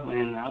hope so,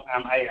 and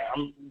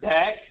I'm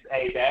Dak.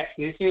 Hey, Dak,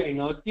 this year ain't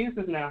no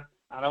excuses now.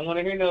 I don't want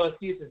to hear no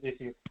excuses this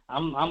year.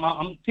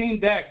 I'm team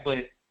Dak,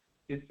 but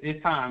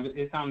it's time.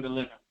 It's time to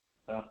live.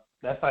 So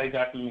that's how you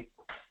got from me.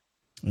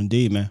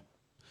 Indeed, man.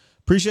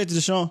 Appreciate you,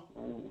 Deshaun.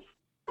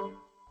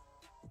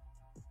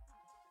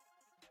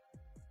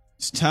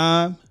 It's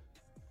time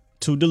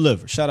to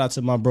deliver. Shout out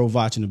to my bro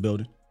Vach in the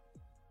building.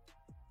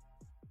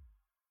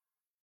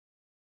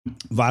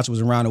 Vach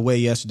was around the way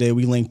yesterday.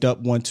 We linked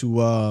up, went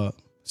to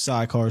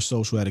Sidecar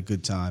Social, had a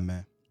good time,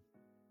 man.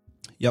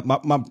 Yep,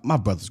 my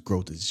brother's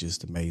growth is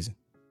just amazing.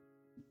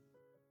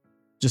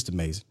 Just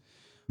amazing.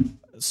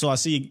 So I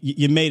see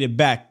you made it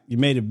back. You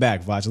made it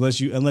back, Vach,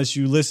 unless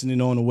you listening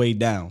on the way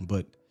down.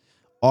 But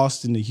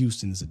Austin to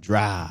Houston is a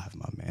drive,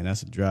 my man.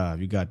 That's a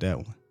drive. You got that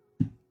one.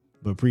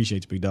 But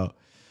appreciate you, big dog.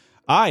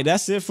 All right,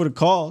 that's it for the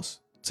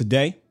calls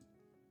today.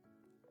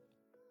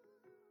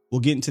 We'll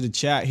get into the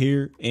chat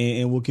here,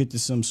 and we'll get to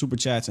some super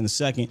chats in a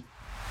second.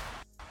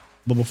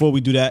 But before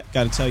we do that,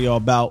 got to tell y'all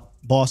about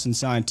Boston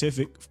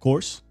Scientific, of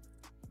course.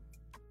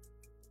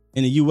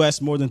 In the U.S.,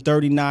 more than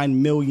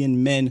 39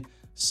 million men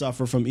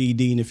suffer from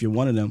ED, and if you're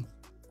one of them,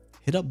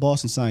 hit up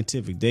Boston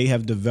Scientific. They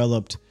have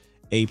developed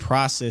a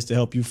process to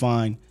help you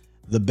find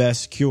the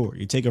best cure.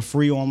 You take a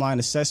free online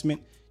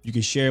assessment. You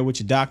can share it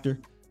with your doctor.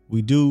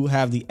 We do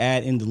have the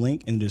ad in the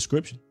link in the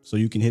description, so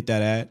you can hit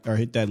that ad or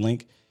hit that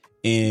link,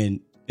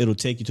 and it'll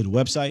take you to the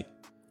website.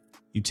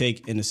 You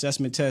take an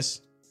assessment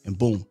test, and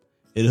boom,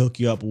 it'll hook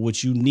you up with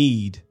what you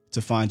need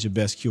to find your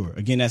best cure.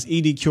 Again, that's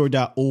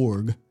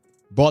edcure.org,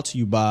 brought to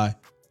you by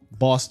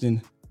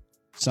Boston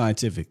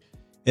Scientific.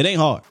 It ain't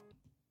hard,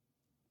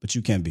 but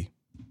you can be.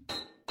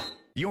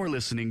 You're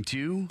listening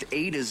to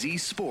A to Z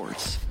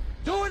Sports.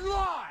 Do it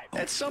live!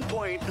 At some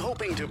point,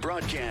 hoping to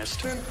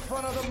broadcast in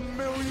front of the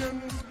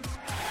millions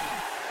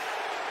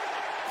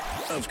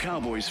of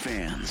Cowboys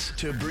fans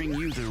to bring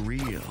you the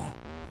real.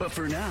 But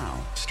for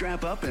now,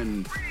 strap up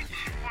and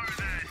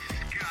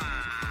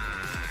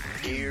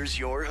here's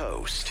your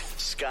host,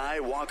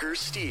 Skywalker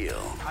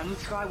Steele. I'm Luke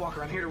Skywalker.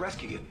 I'm here to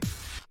rescue you.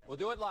 We'll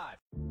do it live.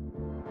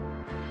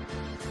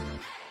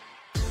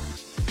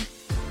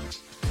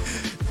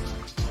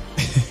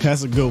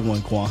 That's a good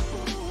one, Quan.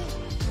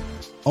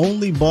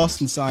 Only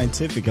Boston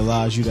Scientific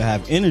allows you to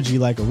have energy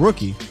like a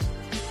rookie,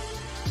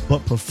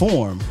 but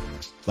perform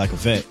like a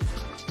vet.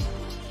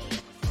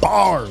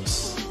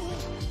 Bars.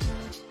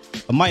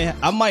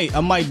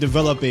 I might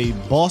develop a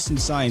Boston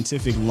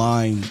Scientific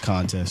line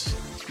contest.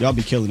 Y'all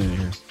be killing it in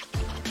here.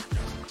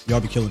 Y'all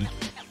be killing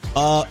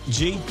it.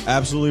 G,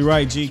 absolutely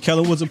right. G,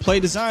 Kellen was a play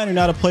designer,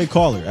 not a play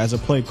caller. As a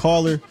play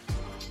caller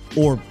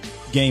or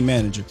game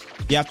manager,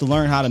 You have to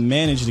learn how to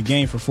manage the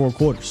game for 4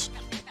 quarters.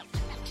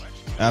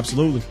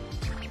 Absolutely.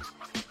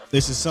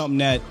 This is something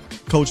that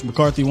Coach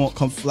McCarthy won't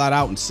come flat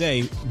out and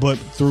say, but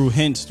through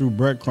hints, through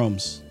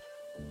breadcrumbs.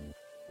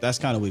 That's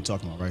kind of what we're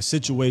talking about, right?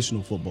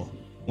 Situational football,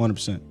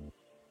 100%.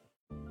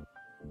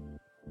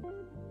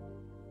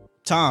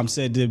 Tom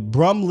said, did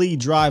Brumley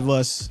drive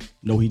us?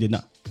 No, he did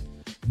not.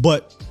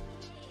 But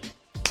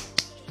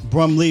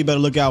Brumley better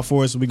look out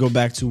for us when we go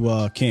back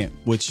to camp,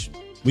 which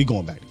we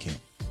going back to camp.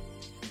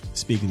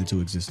 Speaking into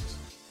existence.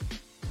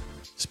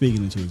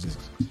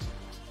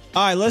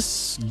 All right,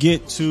 let's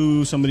get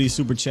to some of these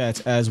super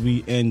chats as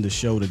we end the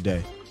show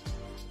today,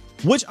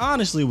 which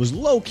honestly was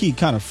low-key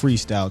kind of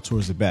freestyle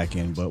towards the back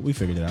end, but we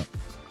figured it out.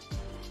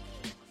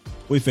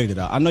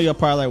 I know y'all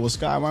probably like, well,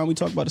 Sky, why don't we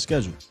talk about the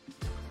schedule?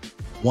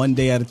 One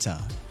day at a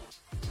time.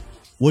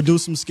 We'll do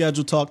some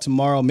schedule talk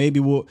tomorrow. Maybe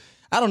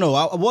I don't know.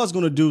 I was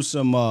going to do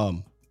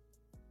some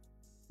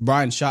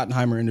Brian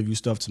Schottenheimer interview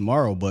stuff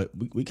tomorrow, but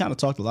we kind of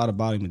talked a lot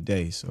about him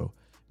today, so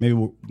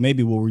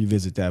maybe we'll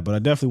revisit that. But I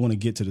definitely want to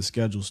get to the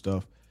schedule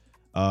stuff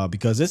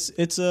because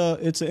it's an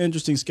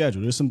interesting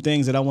schedule. There's some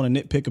things that I want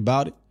to nitpick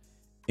about it,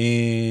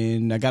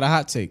 and I got a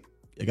hot take.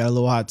 I got a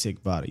little hot take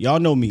about it. Y'all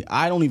know me.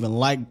 I don't even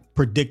like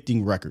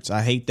predicting records.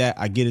 I hate that.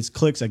 I get it's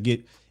clicks. I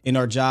get in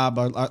our job,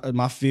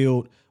 my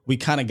field, we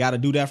kind of got to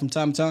do that from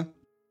time to time.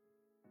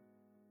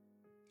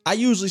 I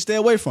usually stay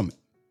away from it.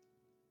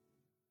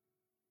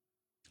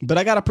 But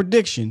I got a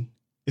prediction.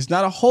 It's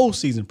not a whole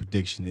season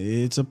prediction.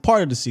 It's a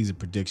part of the season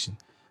prediction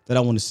that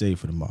I want to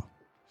save for tomorrow.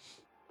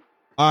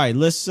 All right,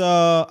 let's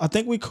I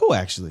think we cool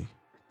actually.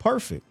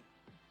 Perfect.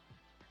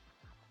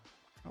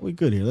 We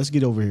good here. Let's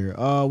get over here.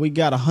 We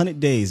got 100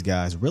 days,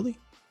 guys. Really?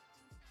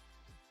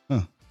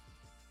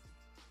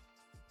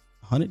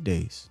 100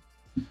 days.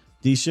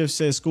 D Shift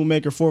says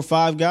Schoolmaker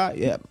 4-5 guy.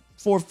 Yeah,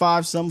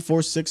 4-5 something,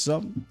 4-6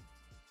 something.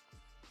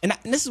 And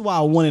this is why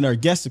I wanted our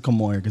guest to come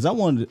on here, because I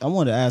wanted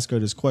to ask her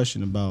this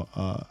question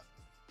about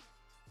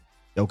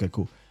okay,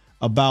 cool.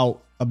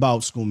 About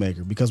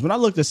Schoolmaker. Because when I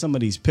looked at some of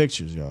these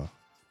pictures, y'all,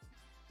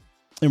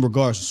 in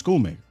regards to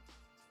Schoolmaker,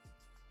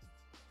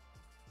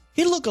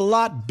 he look a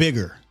lot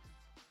bigger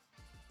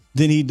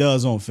than he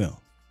does on film.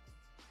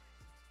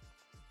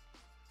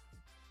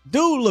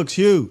 Dude looks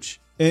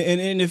huge.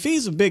 And if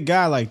he's a big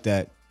guy like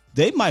that,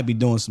 they might be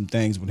doing some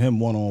things with him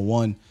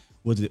one-on-one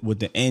with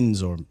the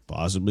ends, or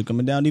possibly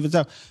coming down even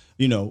top,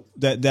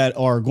 that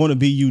are going to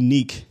be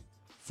unique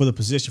for the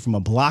position from a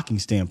blocking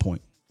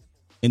standpoint.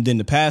 And then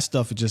the pass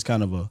stuff is just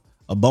kind of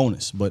a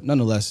bonus. But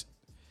nonetheless,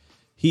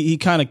 he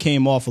kind of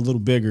came off a little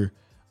bigger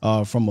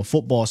from a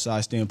football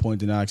size standpoint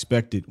than I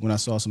expected when I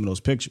saw some of those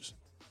pictures.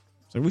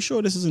 So are we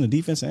sure this isn't a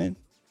defense end?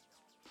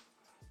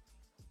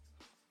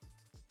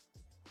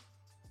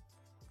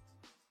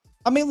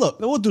 I mean, look,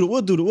 we'll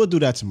do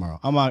that tomorrow.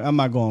 I'm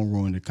not going to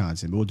ruin the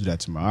content, but we'll do that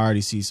tomorrow. I already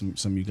see some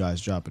of you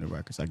guys dropping the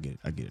records. I get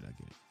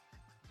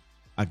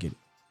it.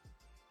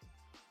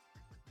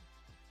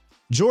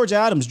 George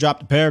Adams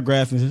dropped a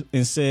paragraph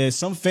and said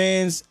some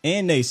fans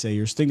and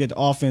naysayers think that the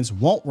offense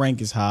won't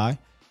rank as high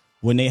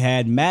when they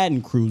had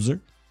Madden Cruiser,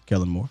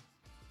 Kellen Moore,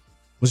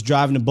 was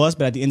driving the bus,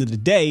 but at the end of the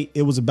day,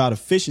 it was about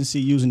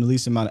efficiency using the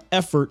least amount of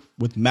effort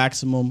with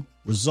maximum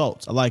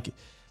results. I like it.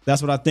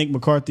 That's what I think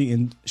McCarthy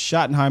and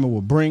Schottenheimer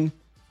will bring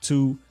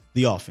to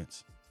the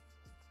offense.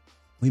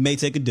 We may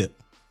take a dip.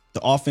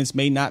 The offense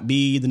may not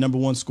be the number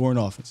 1 scoring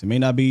offense. It may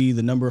not be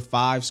the number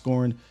 5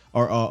 scoring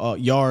or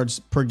yards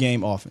per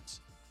game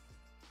offense.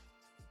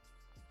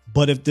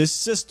 But if this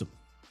system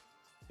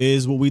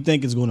is what we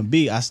think it's going to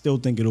be, I still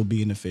think it'll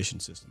be an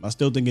efficient system. I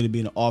still think it'll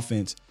be an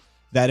offense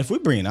that, if we're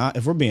being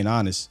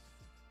honest,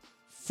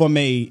 from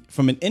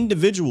an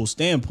individual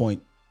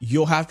standpoint,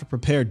 you'll have to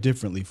prepare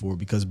differently for it,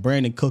 because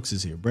Brandon Cooks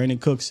is here. Brandon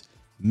Cooks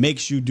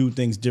makes you do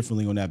things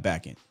differently on that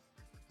back end.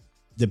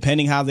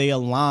 Depending how they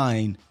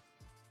align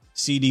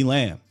CeeDee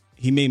Lamb,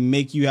 he may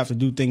make you have to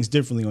do things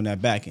differently on that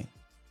back end.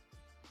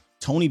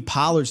 Tony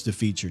Pollard's the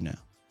feature now,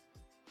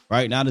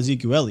 right? Not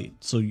Ezekiel Elliott.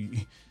 So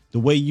the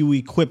way you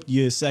equip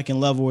your second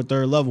level or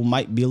third level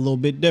might be a little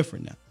bit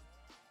different now.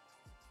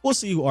 We'll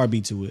see who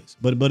RB2 is.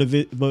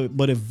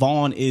 But if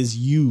Vaughn is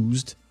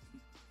used,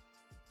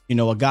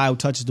 a guy who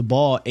touches the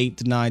ball 8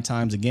 to 9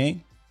 times a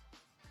game,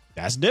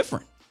 that's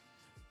different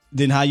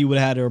than how you would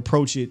have had to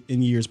approach it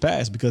in years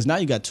past, because now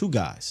you got 2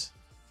 guys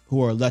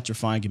who are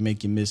electrifying, can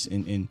make you miss,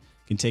 and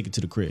can take it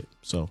to the crib.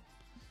 So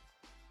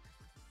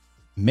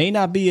may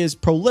not be as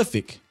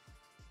prolific,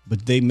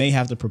 but they may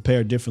have to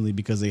prepare differently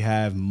because they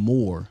have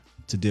more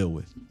to deal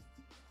with.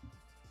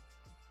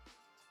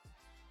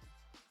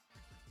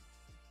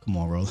 Come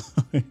on, Roll.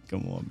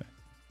 Come on, man.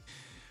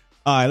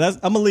 All right, I'm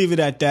going to leave it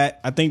at that.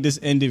 I think this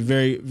ended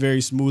very,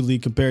 very smoothly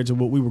compared to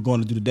what we were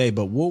going to do today,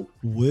 but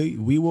we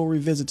will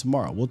revisit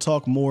tomorrow. We'll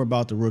talk more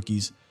about the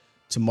rookies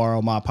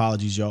tomorrow. My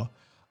apologies, y'all.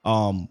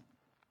 And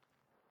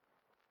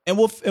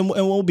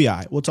we'll be all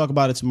right. We'll talk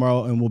about it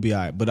tomorrow, and we'll be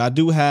all right. But I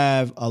do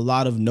have a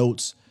lot of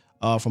notes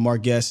from our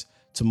guest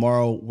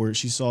tomorrow where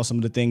she saw some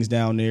of the things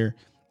down there,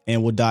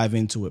 and we'll dive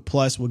into it.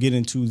 Plus, we'll get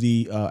into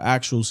the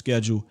actual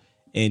schedule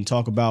and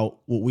talk about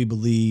what we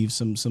believe,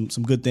 some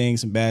good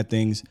things, some bad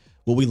things,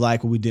 what we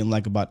like, what we didn't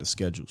like about the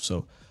schedule.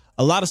 So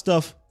a lot of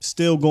stuff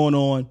still going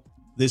on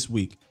this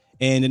week.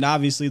 And then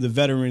obviously the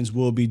veterans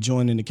will be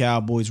joining the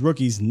Cowboys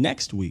rookies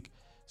next week.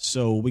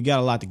 So we got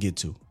a lot to get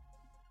to.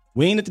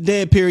 We ain't at the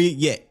dead period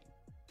yet.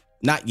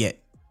 Not yet.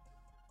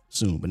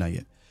 Soon, but not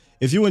yet.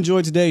 If you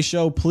enjoyed today's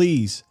show,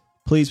 please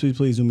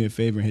do me a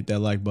favor and hit that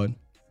like button.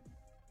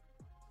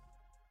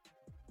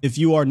 If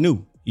you are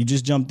new, you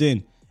just jumped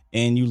in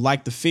and you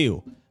like the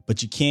feel,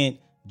 but you can't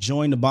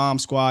join the bomb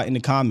squad in the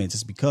comments,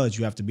 it's because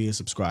you have to be a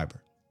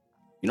subscriber.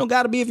 You don't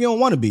got to be if you don't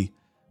want to be,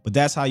 but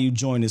that's how you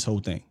join this whole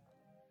thing,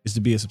 is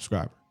to be a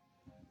subscriber.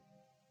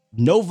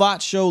 No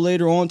VOT show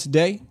later on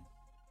today.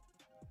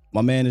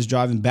 My man is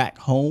driving back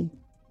home.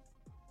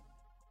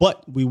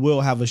 But we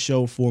will have a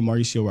show for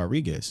Mauricio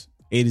Rodriguez,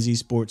 A to Z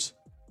Sports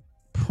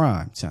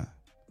Prime Time.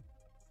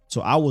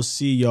 So I will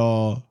see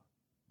y'all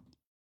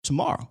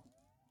tomorrow.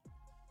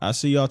 I'll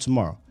see y'all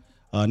tomorrow.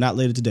 Not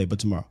later today, but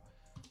tomorrow.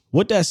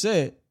 With that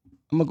said,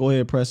 I'm going to go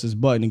ahead and press this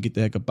button and get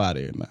the heck up out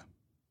of here, man.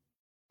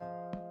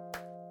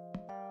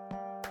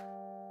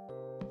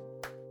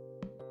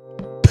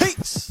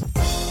 Peace.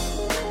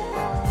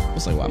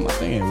 It's like, why my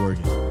thing ain't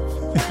working?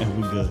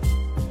 We good.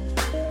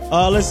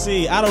 Let's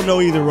see. I don't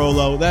know either,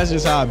 Rolo. That's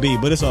just how it be,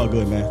 but it's all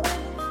good, man.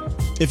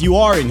 If you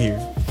are in here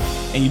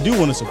and you do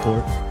want to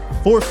support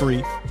for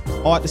free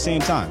all at the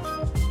same time,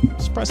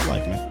 just press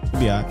like, man. It'll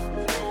be all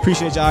right.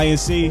 Appreciate your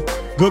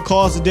INC. Good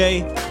calls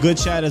today. Good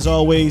chat as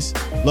always.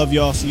 Love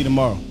y'all. See you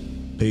tomorrow.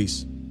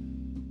 Peace.